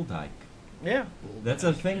phrase "bull dyke." Yeah. That's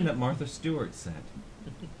a thing that Martha Stewart said.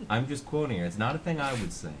 I'm just quoting her. It's not a thing I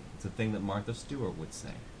would say. It's a thing that Martha Stewart would say.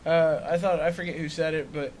 I forget who said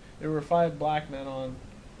it, but there were 5 black men on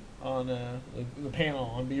the panel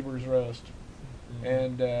on Bieber's roast,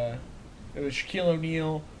 and it was Shaquille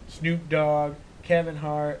O'Neal, Snoop Dogg, Kevin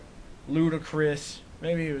Hart, Ludacris.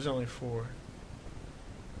 Maybe it was only 4.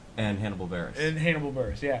 And Hannibal Buress. And Hannibal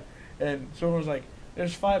Buress, yeah. And someone was like,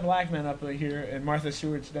 "There's 5 black men up here, and Martha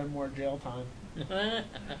Stewart's done more jail time."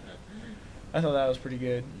 I thought that was pretty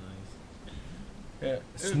good. Nice. Yeah.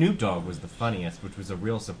 Snoop Dogg was the funniest, which was a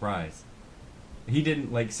real surprise. He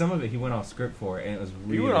didn't like some of it. He went off script for, and it was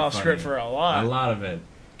really You went off funny. script for a lot. A lot of it.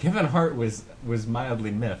 Kevin Hart was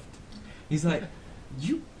mildly miffed. He's like,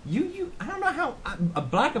 you. I don't know how.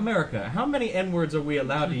 Black America. How many N words are we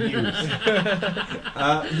allowed to use?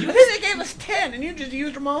 I think they gave us 10, and you just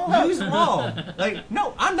used them all. Use them all. Like,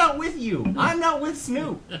 no, I'm not with you. I'm not with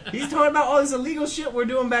Snoop. He's talking about all this illegal shit we're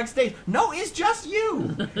doing backstage. No, it's just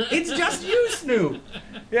you. It's just you, Snoop.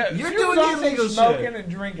 Yeah, You're Snoop doing Dogg's illegal smoking shit. and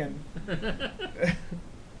drinking. Well,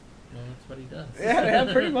 that's what he does.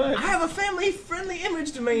 Yeah, pretty much. I have a family-friendly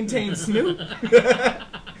image to maintain, Snoop.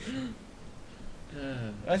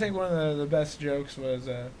 I think one of the best jokes was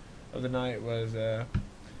of the night was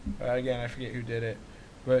again, I forget who did it,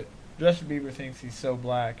 but Justin Bieber thinks he's so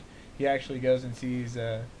black he actually goes and sees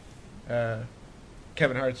Kevin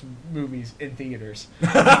Hart's movies in theaters.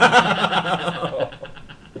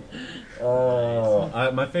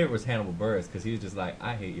 My favorite was Hannibal Buress because he was just like,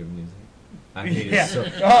 I hate your music. I hate Yeah. it so.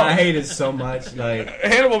 Oh. I hate it so much. Like,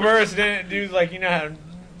 Hannibal Buress didn't do like how.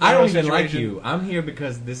 I don't even like situation. you. I'm here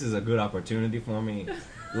because this is a good opportunity for me.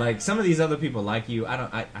 Like some of these other people like you. I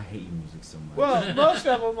hate your music so much. Well, most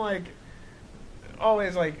of them like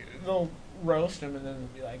always like they'll roast him and then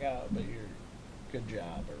they'll be like, "Oh, but you're good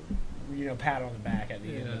job," or pat on the back at the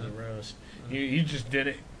end of the roast. You just did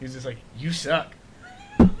it. He's just like, "You suck."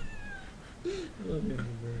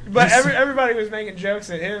 But everybody was making jokes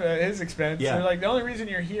at his expense. Yeah. They're like, the only reason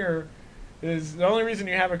you're here is the only reason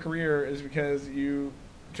you have a career is because you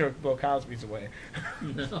took Bill Cosby's away.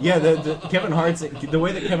 Yeah, the Kevin Hart's the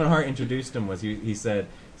way that Kevin Hart introduced him was he said,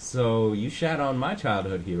 "So you shat on my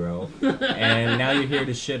childhood hero, and now you're here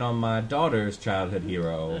to shit on my daughter's childhood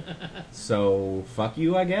hero. So fuck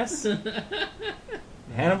you, I guess."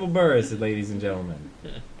 Hannibal Buress, ladies and gentlemen.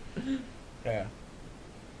 Yeah.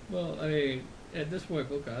 Well, I mean, At this point,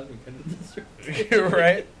 Bill Cosby kind of deserved You're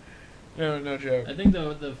right. No joke. I think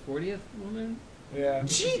the 40th woman. Yeah.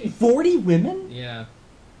 Gee, 40 women? Yeah,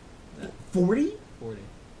 40? 40.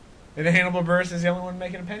 And Hannibal Buress is the only one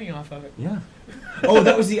making a penny off of it. Yeah. Oh,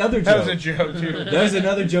 that was the other joke. That was a joke, too. That was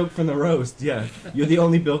another joke from the roast. Yeah, you're the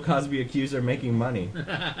only Bill Cosby accuser making money.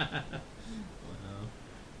 Wow.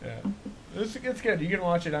 Yeah. It's good. You can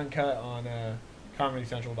watch it uncut on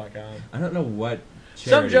ComedyCentral.com. I don't know what.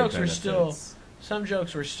 Some charity jokes were benefits. Some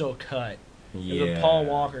jokes were still cut. Yeah. There's a Paul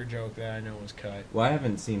Walker joke that I know was cut. Well, I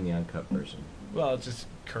haven't seen the uncut version. Well, it's just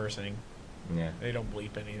cursing. Yeah. They don't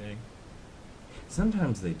bleep anything.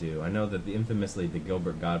 Sometimes they do. I know that infamously the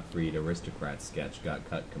Gilbert Gottfried Aristocrat sketch got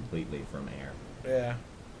cut completely from air. Yeah.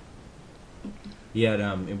 He had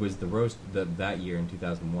it was the roast that year in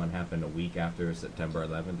 2001 happened a week after September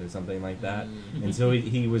 11th or something like that, and so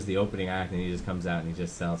he was the opening act, and he just comes out and he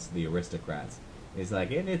just sells to the aristocrats. He's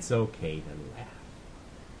like, and it's okay to laugh.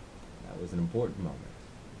 That was an important moment.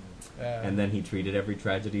 And then he treated every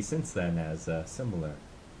tragedy since then as a similar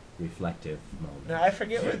reflective moment. No, I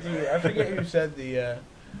forget who said the. I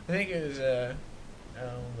think it was the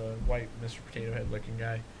white Mr. Potato Head looking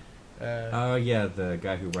guy. Oh yeah, the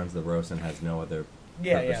guy who runs the roast and has no other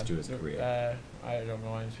purpose to his career. I don't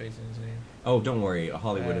know why I'm spacing his name. Oh, don't worry,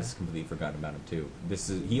 Hollywood has completely forgotten about him too.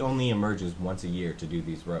 He only emerges once a year to do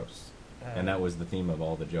these roasts, and that was the theme of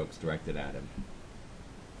all the jokes directed at him.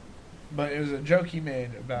 But it was a joke he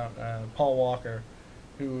made about Paul Walker,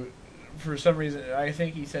 who, for some reason, I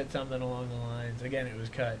think he said something along the lines. Again, it was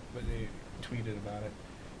cut, but they tweeted about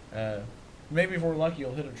it. Maybe if we're lucky,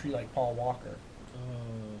 you'll hit a tree like Paul Walker. Oh.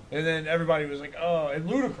 And then everybody was like, "Oh!" And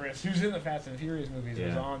Ludacris, who's in the Fast and Furious movies,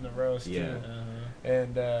 was on the roast too.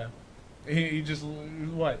 And he just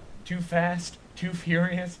too fast, too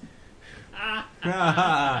furious.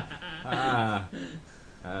 Yeah.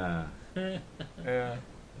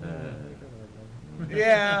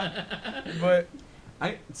 Yeah, but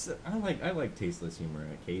I like tasteless humor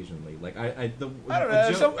occasionally. Like I don't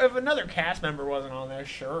know. So if another cast member wasn't on there,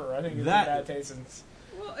 sure, I think it's bad taste.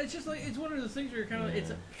 Well, it's just like it's one of those things where you're kind of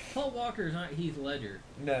it's Paul Walker's not Heath Ledger.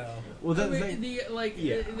 No. Well, that's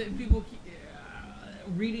people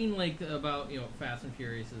reading about Fast and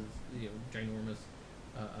Furious is ginormous.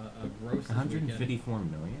 Gross. 154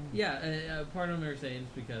 million. Yeah, part of them are saying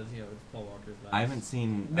it's because it's Paul Walker's. I haven't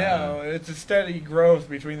seen. No, it's a steady growth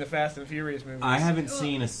between the Fast and Furious movies. I haven't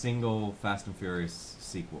seen a single Fast and Furious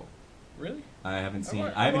sequel. Really? I haven't seen.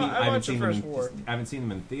 I haven't seen them. I haven't seen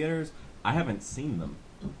them in theaters. I haven't seen them.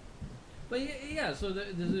 But yeah, so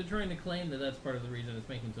they're trying to claim that that's part of the reason it's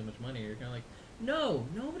making so much money. You're kind of like, no,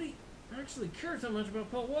 nobody actually cares that much about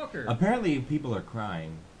Paul Walker. Apparently, people are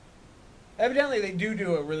crying. Evidently, they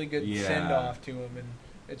do a really good send-off to him, and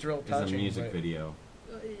it's real touching. It's a music video.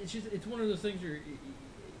 It's one of those things where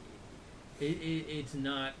it's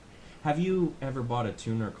not. Have you ever bought a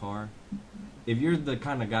tuner car? If you're the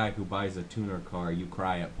kind of guy who buys a tuner car, you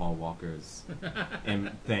cry at Paul Walker's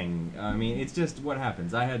thing. I mean, it's just what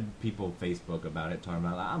happens. I had people Facebook about it, talking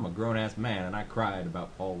about, I'm a grown-ass man, and I cried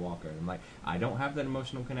about Paul Walker. And I'm like, I don't have that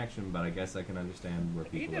emotional connection, but I guess I can understand where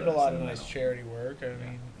people He did a lot of nice charity work. I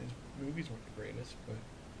mean, his movies weren't the greatest, but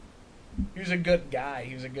he was a good guy.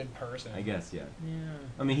 He was a good person. I guess, yeah. Yeah.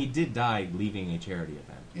 I mean, he did die leaving a charity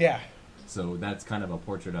event. Yeah. So that's kind of a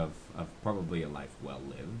portrait of probably a life well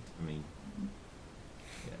lived. I mean...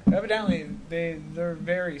 Yeah. Evidently, they're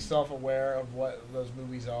very self-aware of what those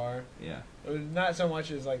movies are. Yeah. Not so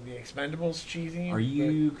much as like the Expendables cheesy. Are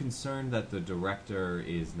you concerned that the director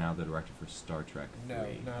is now the director for Star Trek 3? No,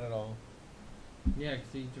 not at all. Yeah,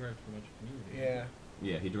 because he directed a bunch of Community. Yeah.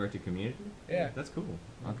 Yeah, he directed Community? Yeah. That's cool.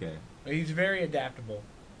 Okay. He's very adaptable.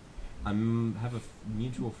 I have a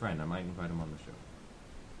mutual friend. I might invite him on the show.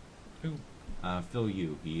 Who? Phil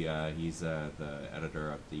Yu. He's the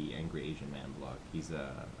editor of the Angry Asian Man blog. He's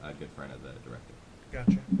a good friend of the director.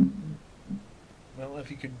 Gotcha. Well,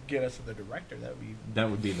 if you could get us to the director, that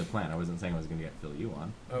would be the plan. I wasn't saying I was going to get Phil Yu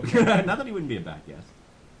on. Okay. Not that he wouldn't be a bad guest.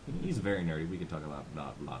 He's very nerdy. We could talk about a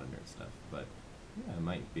lot of nerd stuff, but yeah, I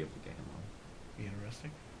might be able to get him on. Be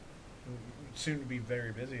interesting. Soon to be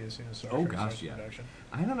very busy as soon as Star Oh Trek gosh, starts yeah. production.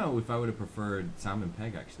 I don't know if I would have preferred Simon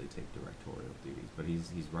Pegg actually take directorial duties, but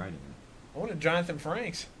he's writing it. I wanted Jonathan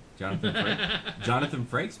Frakes. Jonathan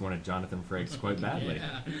Frakes wanted Jonathan Frakes quite badly.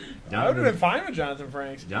 Yeah. I would have been fine with Jonathan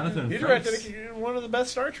Frakes. Jonathan he Frakes. directed one of the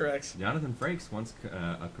best Star Treks. Jonathan Frakes wants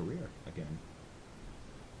a career again.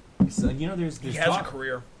 So, there's he has a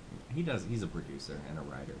career. He does. He's a producer and a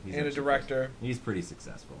writer. He's and a director. He's pretty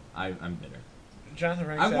successful. I'm bitter. Jonathan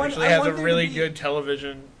Frakes actually has a really good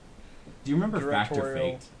television. Do you remember Factor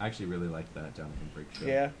directorial. Fate? I actually really liked that Jonathan Frakes show.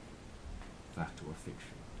 Yeah. Fact or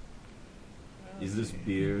fiction? Is this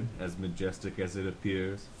beard as majestic as it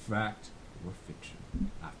appears? Fact or fiction?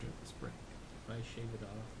 After this break. If I shave it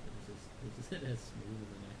off, it's as smooth as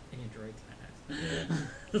an Android's ass.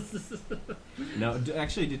 No,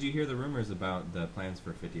 actually, did you hear the rumors about the plans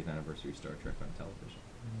for 50th anniversary Star Trek on television?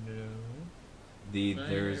 No.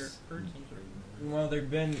 There's heard some sort of rumor. well, there's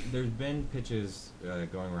been pitches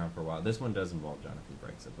going around for a while. This one does involve Jonathan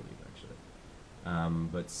Frakes, I believe, actually.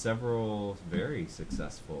 But several very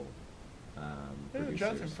successful producers.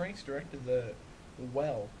 Jonathan Frakes directed the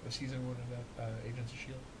season 1 of Agents of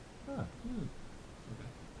S.H.I.E.L.D. Huh. Okay.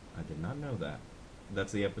 I did not know that.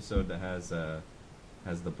 That's the episode that has the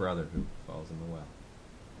brother who falls in the well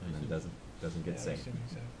and then doesn't get saved.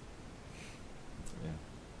 Yeah,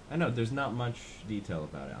 I know there's not much detail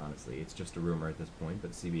about it. Honestly, it's just a rumor at this point.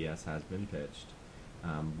 But CBS has been pitched.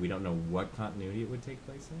 We don't know what continuity it would take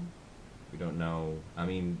place in. We don't know. I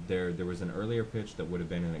mean, there was an earlier pitch that would have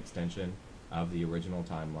been an extension of the original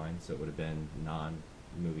timeline, so it would have been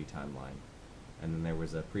non-movie timeline. And then there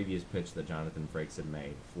was a previous pitch that Jonathan Frakes had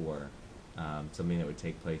made for something that would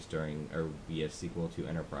take place during, or be a sequel to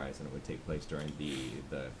Enterprise, and it would take place during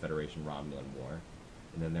the Federation Romulan War.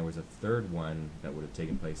 And then there was a third one that would have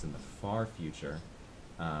taken place in the far future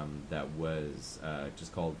that was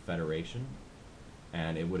just called Federation.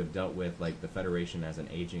 And it would have dealt with like the Federation as an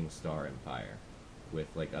aging star empire with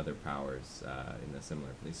like other powers in a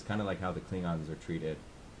similar place. Kind of like how the Klingons are treated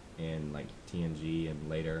in like TNG and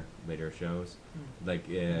later shows. Like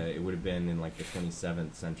it would have been in like the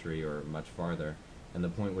 27th century or much farther. And the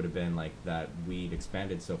point would have been like that we'd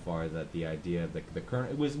expanded so far that the idea of the kernel,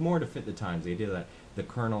 it was more to fit the times, the idea that the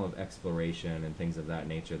kernel of exploration and things of that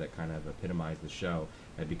nature that kind of epitomized the show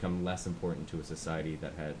had become less important to a society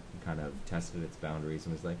that had kind of tested its boundaries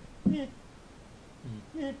and was like,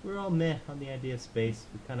 we're all meh on the idea of space.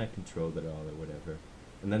 We kind of controlled it all or whatever.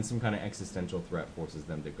 And then some kind of existential threat forces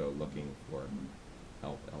them to go looking for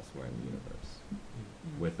help elsewhere in the universe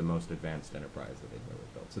with the most advanced Enterprise that they've ever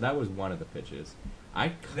built. So that was one of the pitches.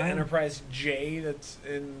 The Enterprise J that's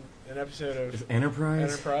in an episode of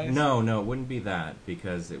Enterprise? No, it wouldn't be that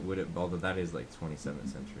because it would have, although that is like 27th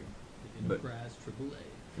century. Enterprise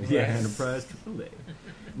AAA. Yeah, Enterprise AAA.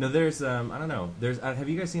 No, there's I don't know. There's have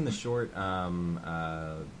you guys seen the short?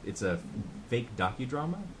 It's a fake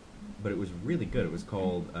docudrama, but it was really good. It was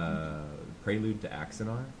called Prelude to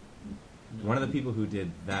Axanar. No. One of the people who did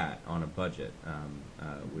that on a budget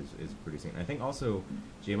is producing. I think also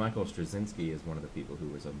J. Michael Straczynski is one of the people who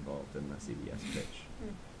was involved in the CBS pitch.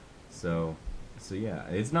 So yeah,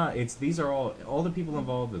 these are all the people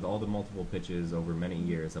involved with all the multiple pitches over many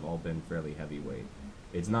years have all been fairly heavyweight.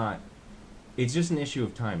 It's just an issue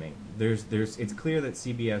of timing. It's clear that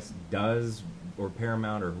CBS does, or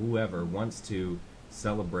Paramount or whoever wants to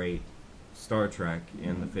celebrate Star Trek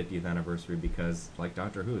in the 50th anniversary because, like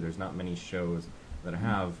Doctor Who, there's not many shows that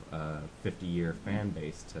have a 50-year fan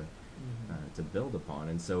base to build upon,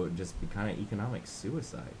 and so it would just be kind of economic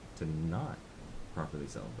suicide to not properly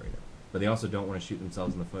celebrate it. But they also don't want to shoot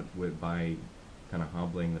themselves in the foot by kind of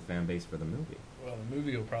hobbling the fan base for the movie. Well, the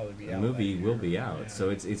movie will probably be out. The movie will be out, so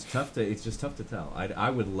it's just tough to tell. I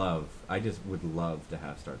just would love to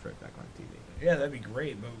have Star Trek back on TV. Yeah, that'd be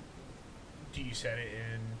great. But do you set it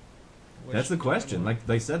in? That's the question. Like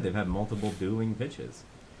they said, they've had multiple dueling pitches.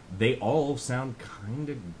 They all sound kind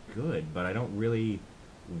of good, but I don't really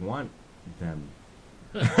want them.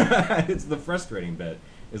 It's the frustrating bit.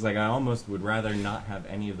 It's like I almost would rather not have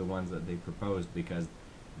any of the ones that they proposed because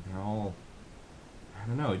they're all, I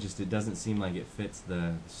don't know, it doesn't seem like it fits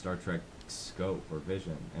the Star Trek scope or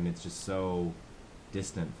vision, and it's just so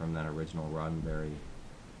distant from that original Roddenberry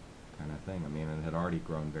kind of thing. I mean, it had already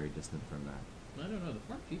grown very distant from that. I don't know, the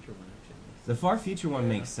Far Future one actually makes sense. The Far Future one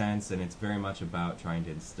makes sense, and it's very much about trying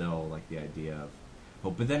to instill like the idea of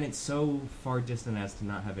hope, but then it's so far distant as to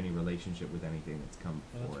not have any relationship with anything that's come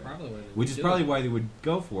before it. Which is probably why they would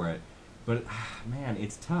go for it. But man,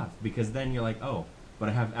 it's tough because then you're like, oh, but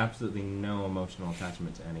I have absolutely no emotional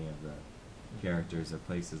attachment to any of the characters or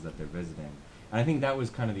places that they're visiting. And I think that was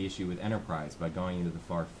kind of the issue with Enterprise by going into the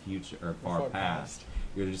far future or far past.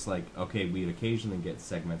 You're just like, okay, we'd occasionally get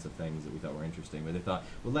segments of things that we thought were interesting, but they thought,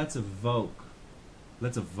 well, let's evoke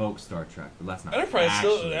Star Trek, but let's not.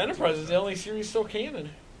 Enterprise is the only series still canon.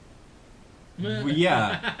 Well,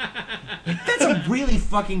 yeah, that's a really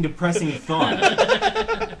fucking depressing thought.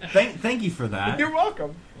 Thank you for that. You're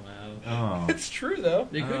welcome. Wow. Oh. It's true though.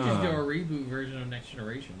 They could just do a reboot version of Next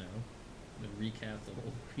Generation now. Recast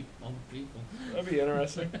all the people. That'd be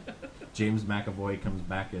interesting. James McAvoy comes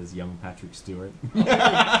back as young Patrick Stewart.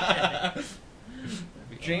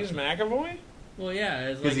 James McAvoy? Well, yeah,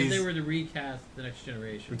 it's 'Cause like if he's- they were to recast the Next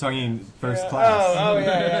Generation. We're talking first Yeah. class. Oh,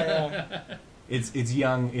 yeah. It's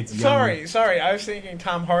young. It's young. Sorry. I was thinking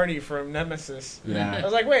Tom Hardy from Nemesis. I Yeah.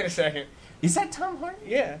 was like, wait a second. Is that Tom Hardy?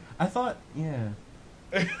 Yeah. I thought. Yeah.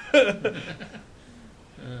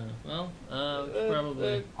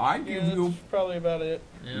 Probably. I Yeah, that's probably about it.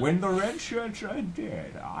 Yeah. When the red shirts are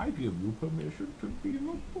dead, I give you permission to be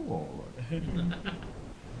aboard.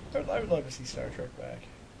 I would love to see Star Trek back.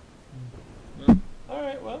 Well, All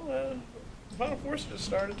right, well, Final Four just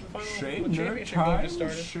started. The final Shade the nerd championship game time. just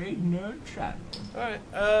started. Shade nerd channel. All right,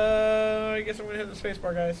 I guess I'm gonna hit the space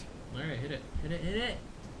bar, guys. all right, hit it.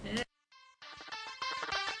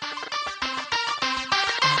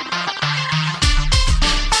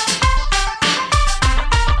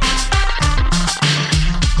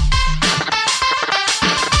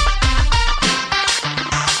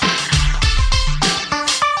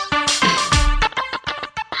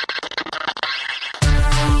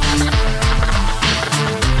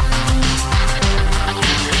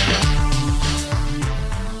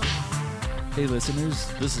 Hey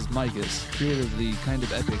listeners, this is Micus, creator of the kind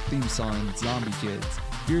of epic theme song Zombie Kids.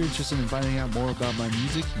 If you're interested in finding out more about my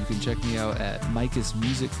music, you can check me out at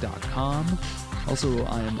micusmusic.com. Also,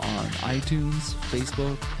 I am on iTunes,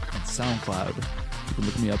 Facebook, and SoundCloud. You can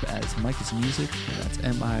look me up as Micus Music, and that's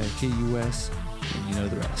Mikus, and you know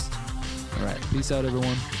the rest. Alright, peace out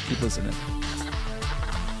everyone, keep listening.